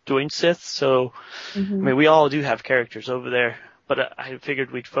doing Sith. So, we all do have characters over there, but I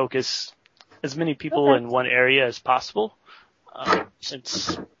figured we'd focus as many people in one area as possible,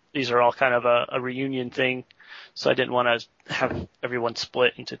 since these are all kind of a reunion thing. So I didn't want to have everyone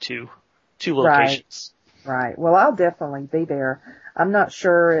split into two locations. Right. Well, I'll definitely be there. I'm not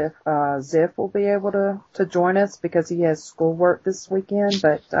sure if Ziff will be able to join us because he has schoolwork this weekend,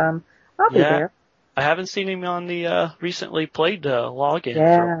 but I'll be there. I haven't seen him on the recently played login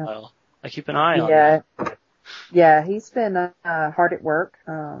for a while. I keep an eye on him. Yeah, he's been hard at work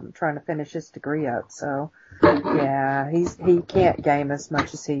trying to finish his degree up. So, yeah, he can't game as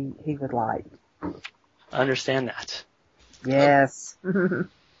much as he would like. I understand that. Yes.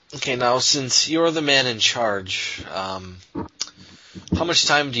 Okay, now since you're the man in charge, how much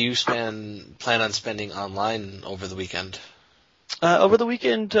time do you plan on spending online over the weekend? Over the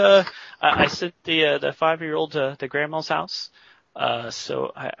weekend, I sent the 5-year-old to grandma's house.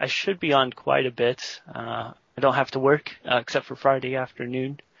 So I should be on quite a bit. I don't have to work, except for Friday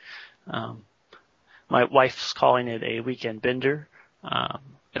afternoon. My wife's calling it a weekend bender. I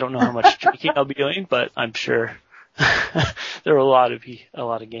don't know how much drinking I'll be doing, but I'm sure there will a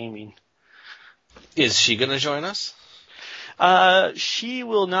lot of gaming. Is she gonna join us? She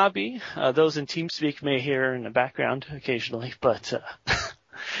will not be. Those in TeamSpeak may hear her in the background occasionally, but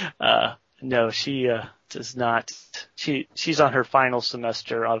no, she does not. She's on her final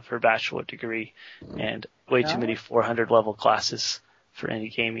semester of her bachelor degree, and way too many 400 level classes for any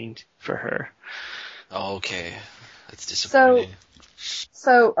gaming for her. Oh, okay, that's disappointing.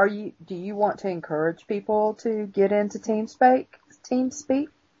 So do you want to encourage people to get into TeamSpeak?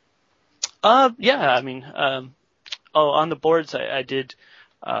 Yeah, on the boards I did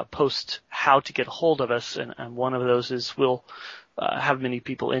post how to get a hold of us, and one of those is we'll have many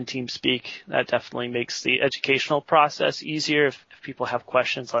people in TeamSpeak. That definitely makes the educational process easier if people have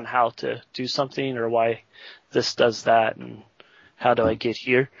questions on how to do something or why this does that and how do I get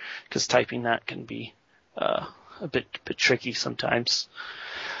here, because typing that can be a bit tricky sometimes.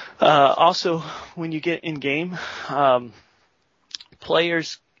 Also, when you get in game,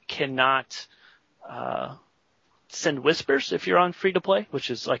 players cannot send whispers if you're on free to play, which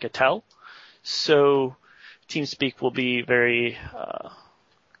is like a tell. So TeamSpeak will be very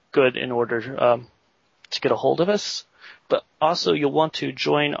good in order to get a hold of us. But also you'll want to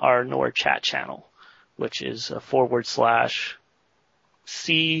join our NOR chat channel, which is /CJoin,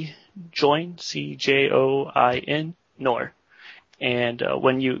 CJOIN, NOR. And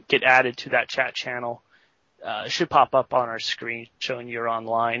when you get added to that chat channel, it should pop up on our screen showing you're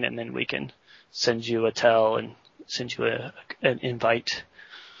online, and then we can send you a tell and send you an invite.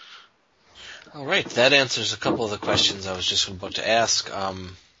 All right, that answers a couple of the questions I was just about to ask.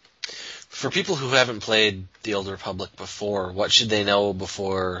 For people who haven't played The Old Republic before, what should they know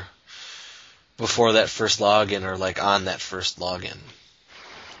before that first login, or like on that first login?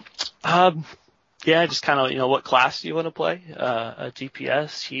 Yeah, just kind of, what class do you want to play?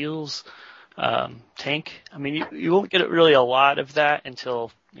 DPS, heals, tank. I mean, you won't get really a lot of that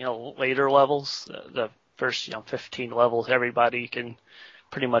until, later levels. The first, 15 levels, everybody can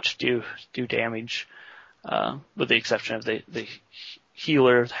pretty much do damage, with the exception of the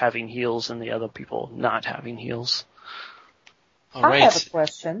healer having heals and the other people not having heals. All right. I have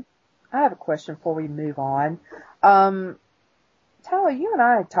a question before we move on. Tyler, you and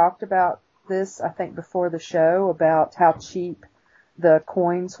I had talked about this, I think, before the show, about how cheap the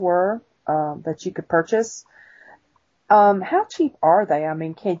coins were that you could purchase. How cheap are they? I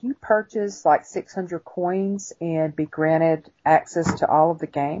mean, can you purchase like 600 coins and be granted access to all of the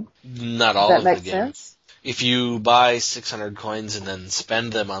game? Not all Does of that the make game. sense? If you buy 600 coins and then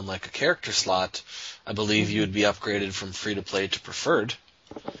spend them on like a character slot, I believe you would be upgraded from free to play to preferred.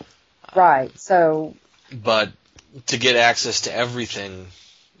 Right. So, But to get access to everything,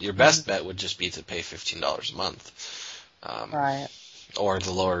 your best bet would just be to pay $15 a month. right. Or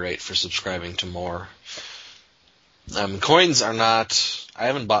the lower rate for subscribing to more. Coins are not... I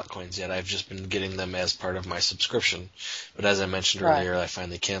haven't bought coins yet. I've just been getting them as part of my subscription. But as I mentioned earlier, I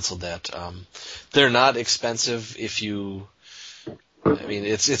finally canceled that. They're not expensive if you... I mean,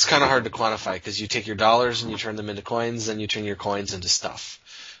 it's kind of hard to quantify because you take your dollars and you turn them into coins, then you turn your coins into stuff.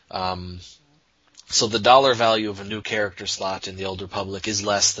 So the dollar value of a new character slot in the Old Republic is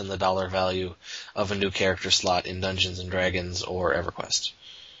less than the dollar value of a new character slot in Dungeons and Dragons or EverQuest,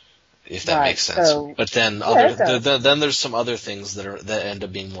 if that makes sense. So, but then then there's some other things that end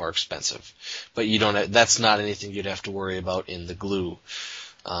up being more expensive, but you don't. That's not anything you'd have to worry about in the glue.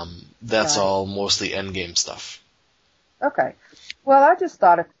 That's all mostly endgame stuff. Okay. Well, I just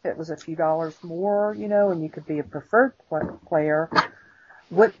thought if it was a few dollars more, and you could be a preferred player,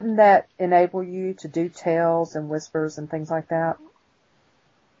 wouldn't that enable you to do tales and whispers and things like that?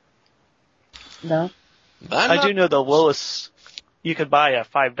 No? I do know the lowest, you could buy a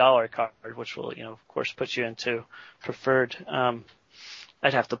 $5 card, which will, of course, put you into preferred.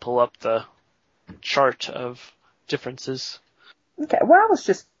 I'd have to pull up the chart of differences. Okay. Well, I was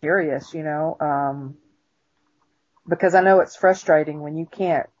just curious, because I know it's frustrating when you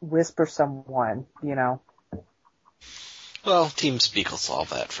can't whisper someone, Well, TeamSpeak will solve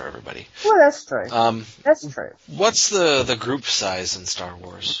that for everybody. Well, that's true. That's true. What's the group size in Star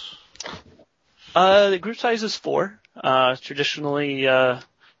Wars? The group size is 4. Traditionally, 2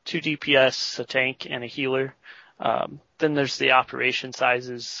 DPS, a tank, and a healer. Then there's the operation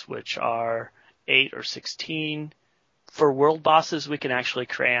sizes, which are 8 or 16. For world bosses, we can actually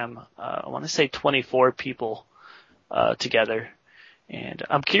cram, I want to say 24 people together. And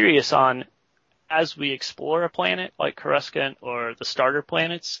I'm curious on, as we explore a planet like Coruscant or the starter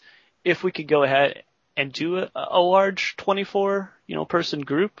planets, if we could go ahead and do a large 24, person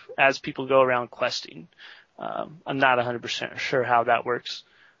group as people go around questing. I'm not 100% sure how that works,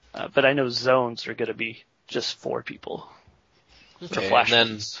 but I know zones are going to be just 4 people. Okay,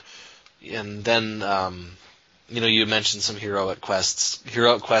 and then you mentioned some heroic quests.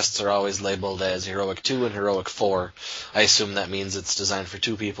 Heroic quests are always labeled as Heroic 2 and Heroic 4. I assume that means it's designed for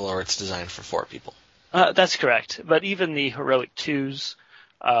 2 people or it's designed for 4 people. That's correct. But even the Heroic 2s,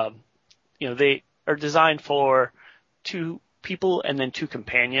 they are designed for 2 people and then 2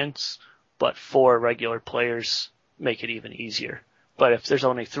 companions, but 4 regular players make it even easier. But if there's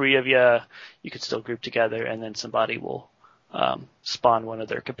only 3 of you, you could still group together and then somebody will spawn one of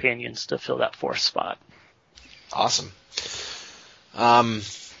their companions to fill that 4th spot. Awesome. And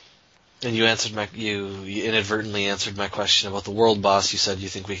you inadvertently answered my question about the world boss. You said you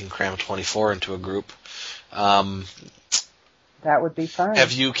think we can cram 24 into a group. That would be fun.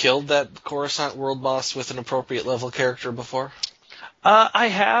 Have you killed that Coruscant world boss with an appropriate level character before? I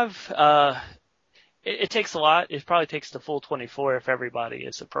have. It takes a lot. It probably takes the full 24 if everybody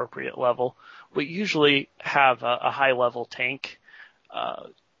is appropriate level. We usually have a high level tank,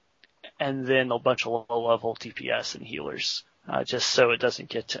 and then a bunch of low level DPS and healers, just so it doesn't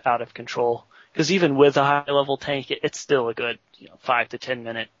get out of control. Because even with a high level tank, it's still a good 5 to 10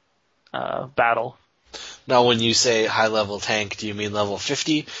 minute battle. Now, when you say high level tank, do you mean level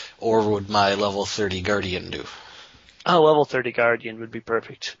 50, or would my level 30 Guardian do? Level 30 Guardian would be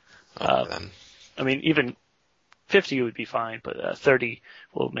perfect. Okay, then. I mean, even 50 would be fine, but 30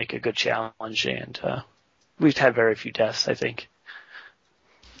 will make a good challenge, and we've had very few deaths, I think.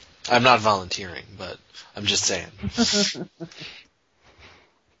 I'm not volunteering, but I'm just saying.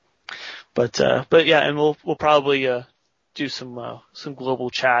 But yeah, and we'll probably do some global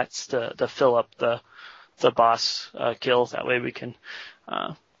chats to fill up the boss kills. That way we can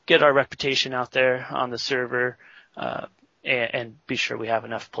get our reputation out there on the server and be sure we have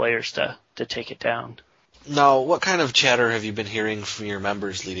enough players to take it down. Now, what kind of chatter have you been hearing from your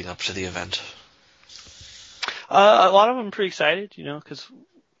members leading up to the event? A lot of them are pretty excited, because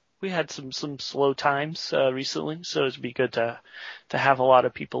we had some slow times recently, so it'd be good to have a lot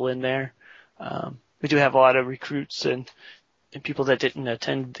of people in there. We do have a lot of recruits and people that didn't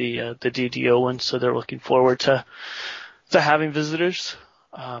attend the DDO one, so they're looking forward to having visitors.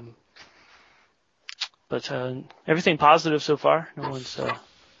 But everything positive so far. No one's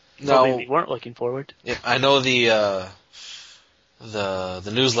we weren't looking forward. Yeah, I know the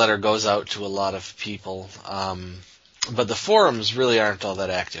newsletter goes out to a lot of people, but the forums really aren't all that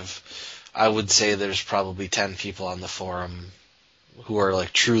active. I would say there's probably 10 people on the forum who are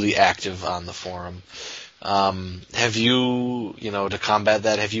like truly active on the forum. Have you, to combat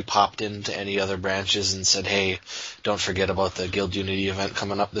that, have you popped into any other branches and said, hey, don't forget about the Guild Unity event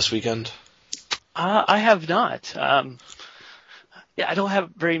coming up this weekend? I have not. I don't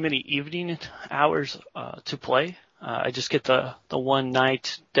have very many evening hours to play. I just get the one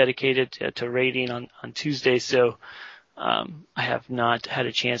night dedicated to raiding on Tuesday, so I have not had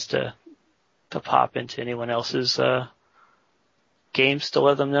a chance to pop into anyone else's games to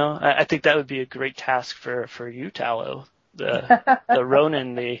let them know. I think that would be a great task for you, Tallow, the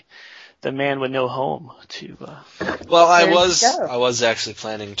Ronin, the man with no home to. Well, I was actually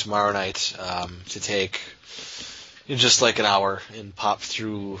planning tomorrow night to take just like an hour and pop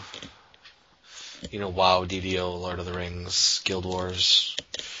through, WoW, DDO, Lord of the Rings, Guild Wars,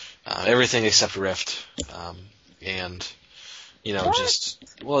 everything except Rift, and you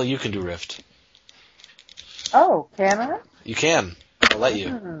can do Rift. Oh, can I? You can. I'll let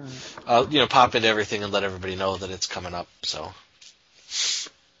you. Pop into everything and let everybody know that it's coming up. So.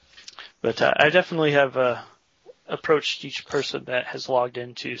 But I definitely have approached each person that has logged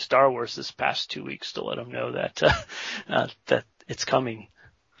into Star Wars this past 2 weeks to let them know that that it's coming.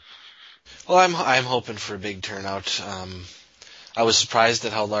 Well, I'm hoping for a big turnout. I was surprised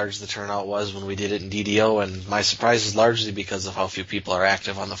at how large the turnout was when we did it in DDO, and my surprise is largely because of how few people are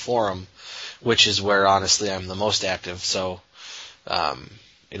active on the forum, which is where honestly I'm the most active. So,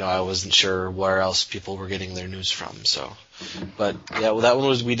 I wasn't sure where else people were getting their news from. So, but yeah, that one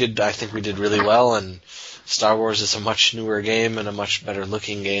I think we did really well, and Star Wars is a much newer game and a much better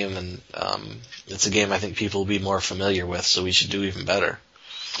looking game, and it's a game I think people will be more familiar with, so we should do even better.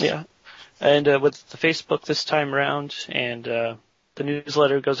 Yeah. And with the Facebook this time around, and the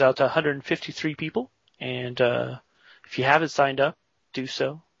newsletter goes out to 153 people, and if you haven't signed up, do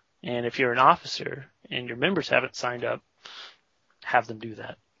so. And if you're an officer and your members haven't signed up, have them do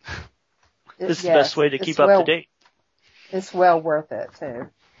that. This is the best way to keep up to date. It's well worth it, too.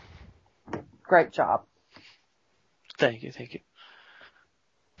 Great job. Thank you.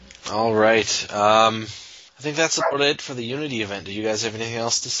 All right. I think that's about it for the Unity event. Do you guys have anything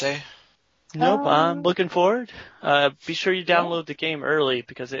else to say? Nope, I'm looking forward. Be sure you download the game early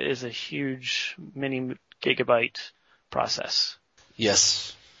because it is a huge mini gigabyte process.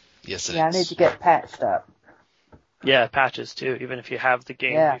 Yes, it is. Yeah, I need to get patched up. Yeah, patches too. Even if you have the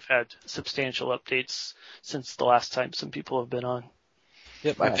game, we've had substantial updates since the last time some people have been on.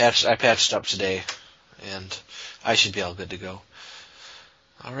 Yep, I patched up today, and I should be all good to go.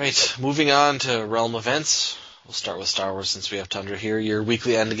 All right, moving on to Realm events. We'll start with Star Wars since we have Tundra here. Your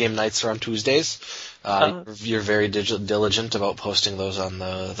weekly endgame nights are on Tuesdays. You're very diligent about posting those on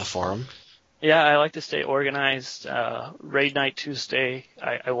the forum. Yeah, I like to stay organized. Raid night Tuesday,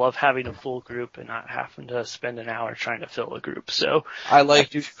 I love having a full group and not having to spend an hour trying to fill a group. So I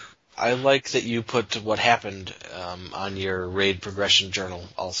like that you put what happened on your raid progression journal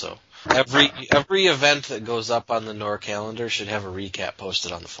also. Every event that goes up on the NOR calendar should have a recap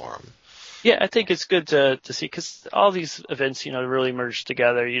posted on the forum. Yeah, I think it's good to see because all these events, really merge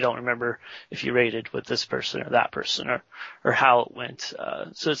together. You don't remember if you raided with this person or that person or how it went.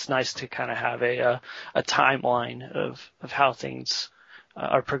 So it's nice to kind of have a timeline of how things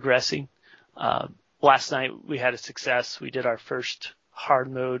are progressing. Last night we had a success. We did our first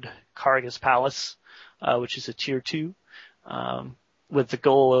hard mode Karga's Palace, which is a tier 2, with the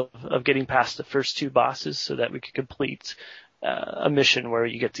goal of getting past the first 2 bosses so that we could complete a mission where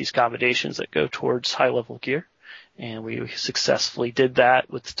you get these accommodations that go towards high level gear. And we successfully did that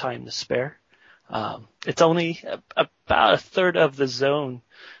with the time to spare. It's only about a third of the zone.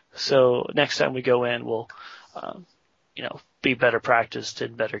 So next time we go in, we'll, be better practiced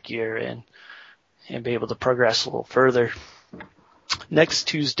in better gear and be able to progress a little further. Next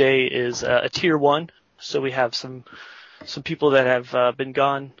Tuesday is a tier 1. So we have some people that have been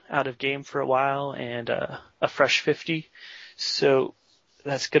gone out of game for a while and a fresh 50. So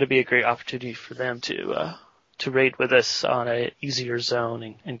that's going to be a great opportunity for them to raid with us on a easier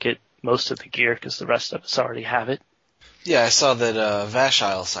zone and get most of the gear because the rest of us already have it. Yeah, I saw that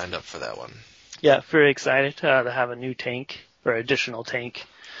Vashile signed up for that one. Yeah, very excited to have a new tank or additional tank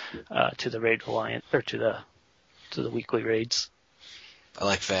to the Raid Alliance or to the weekly raids. I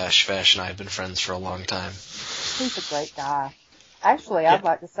like Vash. Vash and I have been friends for a long time. He's a great guy. Actually, I'd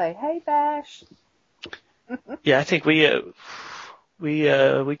like to say, hey, Vash. Yeah, I think we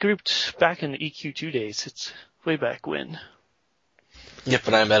grouped back in the EQ2 days. It's way back when. Yep,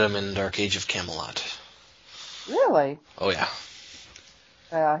 but I met him in Dark Age of Camelot. Really? Oh, yeah.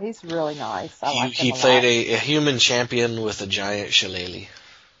 He's really nice. I like him He a played lot. a human champion with a giant shillelagh,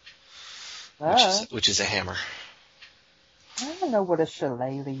 which is a hammer. I don't know what a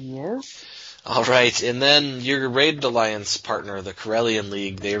shillelagh is. All right, and then your Raid Alliance partner, the Corellian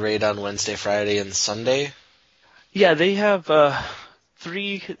League, they raid on Wednesday, Friday, and Sunday? Yeah, they have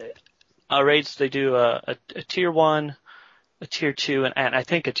 3 raids. They do a tier 1, a tier 2, and I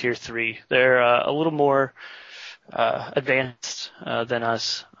think a tier 3. They're a little more advanced than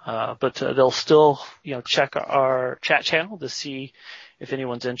us, but they'll still check our chat channel to see if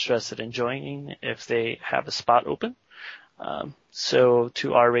anyone's interested in joining, if they have a spot open. So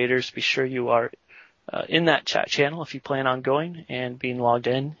to our raiders, be sure you are in that chat channel if you plan on going and being logged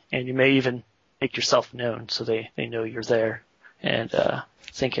in, and you may even make yourself known so they know you're there and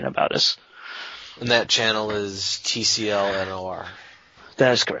thinking about us. And that channel is TCLNOR.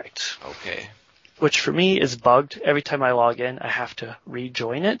 That is correct. Okay. Which for me is bugged. Every time I log in, I have to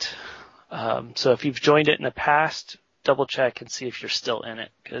rejoin it. So if you've joined it in the past, double check and see if you're still in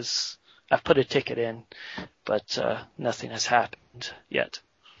it, because I've put a ticket in, but nothing has happened yet.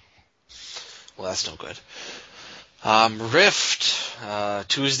 Well, that's no good. Rift,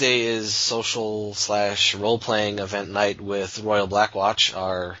 Tuesday is social/role-playing event night with Royal Blackwatch,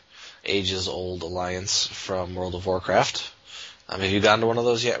 our ages-old alliance from World of Warcraft. Have you gone to one of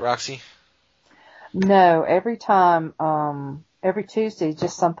those yet, Roxy? No, every time, every Tuesday,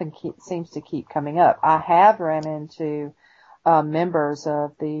 just something seems to keep coming up. I have ran into members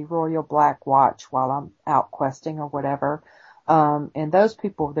of the Royal Black Watch while I'm out questing or whatever. And those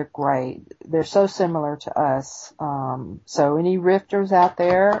people, they're great. They're so similar to us. So any rifters out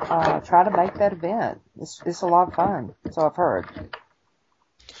there, try to make that event. It's a lot of fun. So I've heard.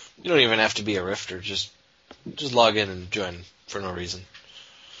 You don't even have to be a rifter. Just log in and join for no reason.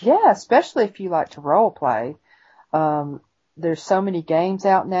 Yeah, especially if you like to role play. There's so many games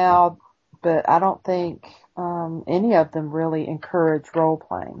out now, but I don't think any of them really encourage role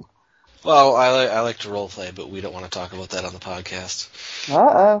playing. Well, I like to role play, but we don't want to talk about that on the podcast.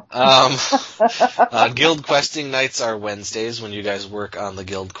 Guild questing nights are Wednesdays when you guys work on the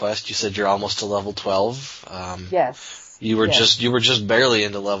guild quest. You said you're almost to level 12. Yes. You were just barely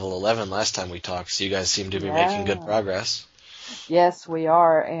into level 11 last time we talked, so you guys seem to be making good progress. Yes, we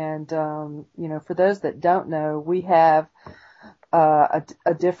are. And for those that don't know, we have a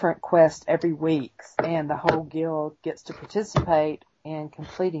different quest every week, and the whole guild gets to participate in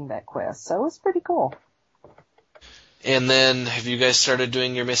completing that quest. So it's pretty cool. And then, have you guys started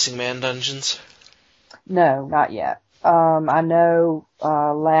doing your Missing Man dungeons? No, not yet. I know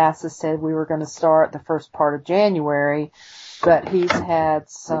Lass has said we were going to start the first part of January, but he's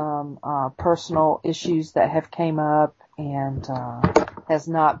had some personal issues that have came up and has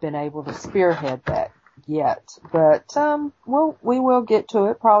not been able to spearhead that yet. But we will get to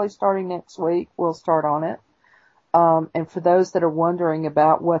it, probably starting next week. We'll start on it. And for those that are wondering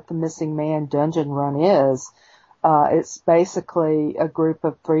about what the Missing Man dungeon run is, it's basically a group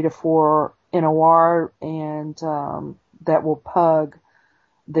of 3 to 4 NOR and that will pug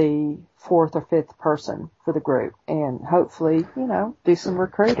the 4th or 5th person for the group and hopefully, do some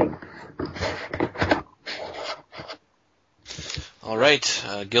recruiting. All right,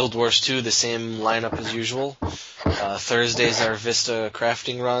 Guild Wars 2, the same lineup as usual. Thursdays are Vista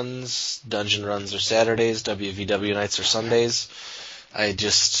crafting runs, dungeon runs are Saturdays, WVW nights are Sundays.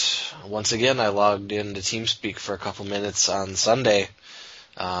 Once again, I logged into TeamSpeak for a couple minutes on Sunday.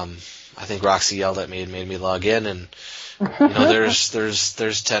 I think Roxy yelled at me and made me log in, and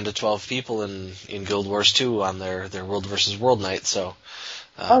there's 10 to 12 people in Guild Wars 2 on their World versus World night, so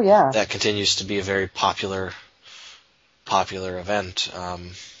that continues to be a very popular event.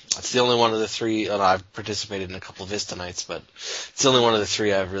 It's the only one of the 3, I've participated in a couple of Vista nights, but it's the only one of the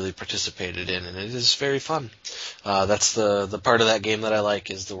 3 I've really participated in, and it is very fun. That's the part of that game that I like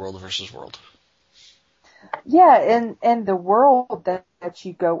is the World versus World. Yeah, and the world that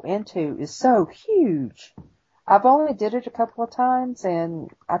you go into is so huge. I've only did it a couple of times, and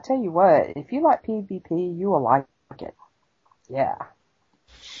I tell you what, if you like PvP, you will like it. Yeah.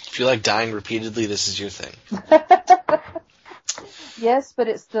 If you like dying repeatedly, this is your thing. Yes, but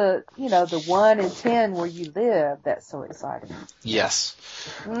it's the 1 in 10 where you live that's so exciting. Yes.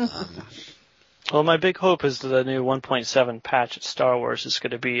 Well, my big hope is the new 1.7 patch at Star Wars is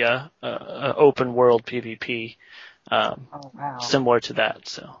going to be a open world PvP, Oh, wow. similar to that.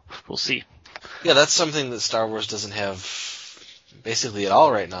 So we'll see. Yeah, that's something that Star Wars doesn't have basically at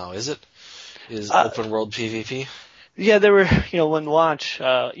all right now, is it? Is open world PvP? Yeah, there were, when launch,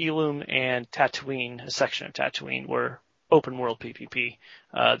 Ilum and Tatooine, a section of Tatooine, were open world PvP.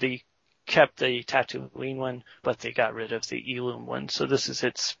 They kept the Tatooine one, but they got rid of the Ilum one. So this is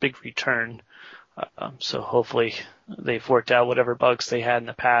its big return. So hopefully they've worked out whatever bugs they had in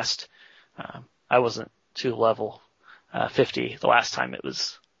the past. I wasn't to level 50 the last time it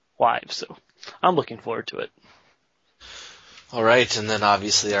was live, so I'm looking forward to it. All right, and then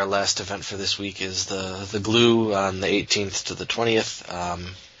obviously our last event for this week is the Glue on the 18th to the 20th.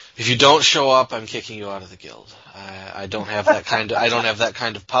 If you don't show up, I'm kicking you out of the guild. I don't have that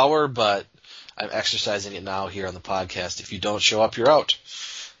kind of power, but I'm exercising it now here on the podcast. If you don't show up, you're out.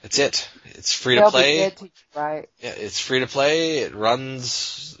 That's it. It's free to play. They'll be dead to you, right? Yeah, it's free to play. It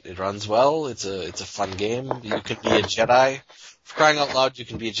runs well. It's a fun game. You can be a Jedi. For crying out loud, you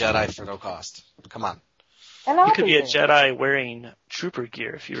can be a Jedi for no cost. Come on. And You could be a Jedi wearing trooper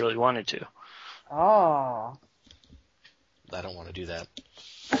gear if you really wanted to. Oh. I don't want to do that.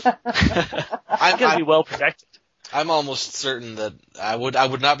 I'm going to be well protected. I'm almost certain that I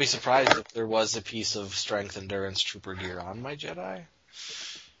would not be surprised if there was a piece of strength endurance trooper gear on my Jedi.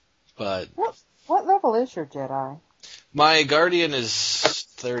 But what level is your Jedi? My Guardian is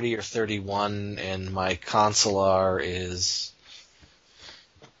 30 or 31, and my Consular is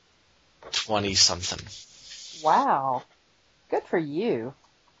 20-something. Wow. Good for you.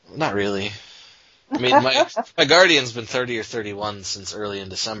 Not really. I mean, my Guardian's been 30 or 31 since early in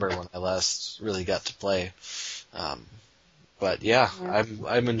December when I last really got to play. But yeah,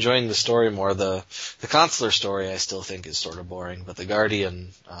 I'm enjoying the story more. The Consular story I still think is sort of boring, but the Guardian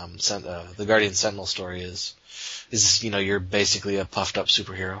Sentinel story is you're basically a puffed up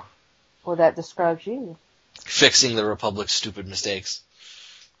superhero. Well, that describes you. Fixing the Republic's stupid mistakes.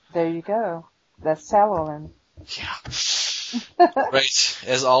 There you go. That's Talon. Yeah. Right.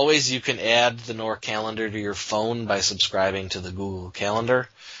 As always, you can add the Nor calendar to your phone by subscribing to the Google Calendar.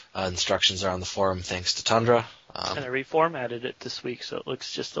 Instructions are on the forum thanks to Tundra. And I reformatted it this week, so it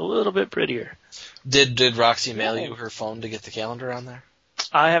looks just a little bit prettier. Did Roxy mail you her phone to get the calendar on there?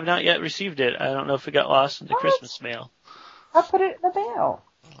 I have not yet received it. I don't know if it got lost in the Christmas mail. I put it in the mail.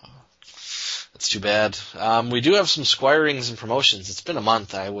 That's too bad. We do have some squirings and promotions. It's been a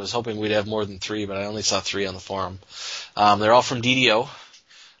month. I was hoping we'd have more than 3, but I only saw 3 on the forum. They're all from DDO.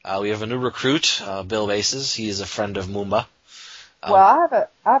 We have a new recruit, Bill Bases. He is a friend of Moomba. Well, I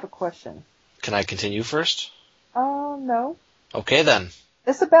have a question. Can I continue first? No. Okay, then.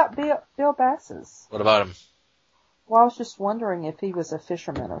 It's about Bill Basses. What about him? Well, I was just wondering if he was a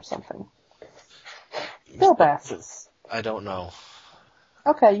fisherman or something. Bill Basses. I don't know.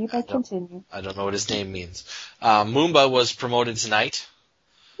 Okay, you may continue. I don't know what his name means. Moomba was promoted tonight.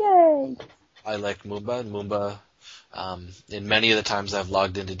 Yay! I like Moomba. Moomba, in many of the times I've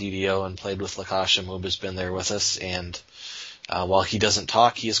logged into DDO and played with Lakasha, Moomba's been there with us, and while he doesn't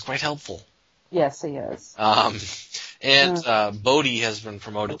talk, he is quite helpful. Yes, he is. Bodhi has been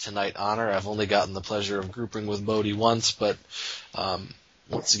promoted to Knight Honor. I've only gotten the pleasure of grouping with Bodhi once, but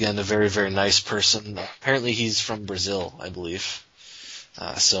once again, a very, very nice person. Apparently he's from Brazil, I believe.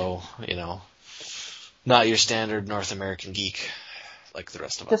 So, not your standard North American geek like the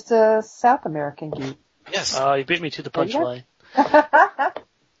rest of us. Just a South American geek. Yes. You beat me to the punchline.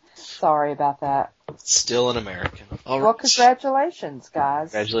 Sorry about that. Still an American. All right. Well, congratulations,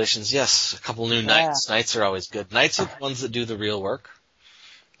 guys. Congratulations. Yes, a couple new Knights. Knights are always good. Knights are the ones that do the real work.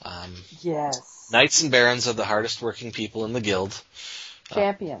 Yes. Knights and Barons are the hardest working people in the guild.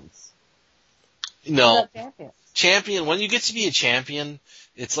 Champions. No. Champions. Champion, when you get to be a champion,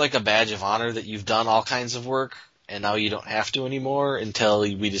 it's like a badge of honor that you've done all kinds of work, and now you don't have to anymore until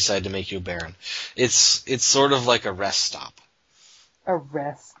we decide to make you a Baron. It's sort of like a rest stop. A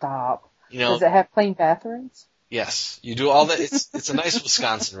rest stop. You know, does it have clean bathrooms? Yes, you do all that. It's a nice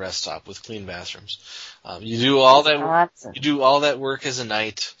Wisconsin rest stop with clean bathrooms. You do all that work as a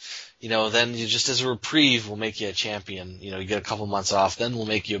knight. Then you just as a reprieve, we'll make you a champion. You get a couple months off, then we'll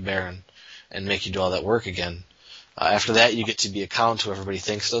make you a Baron and make you do all that work again. After that, you get to be a count who everybody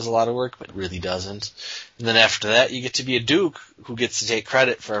thinks does a lot of work, but really doesn't. And then after that, you get to be a duke who gets to take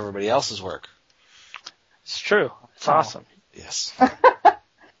credit for everybody else's work. It's true. It's awesome. Yes.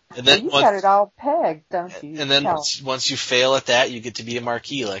 And then you got it all pegged, don't you? And then once you fail at that, you get to be a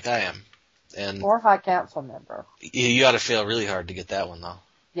marquis like I am. And Or high council member. you got to fail really hard to get that one, though.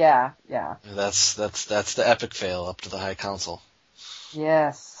 Yeah. That's the epic fail up to the High Council.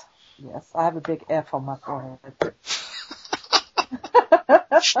 Yes. I have a big F on my forehead.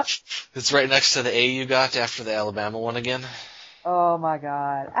 It's right next to the A you got after the Alabama one again. Oh my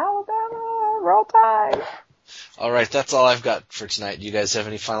God. Alabama, roll tide. All right, that's all I've got for tonight. Do you guys have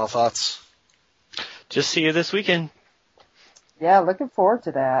any final thoughts? Just see you this weekend. Yeah, looking forward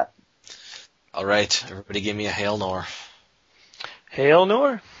to that. All right, everybody give me a Hail Nor. Hail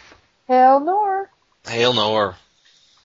Nor. Hell nor. Hail Nor.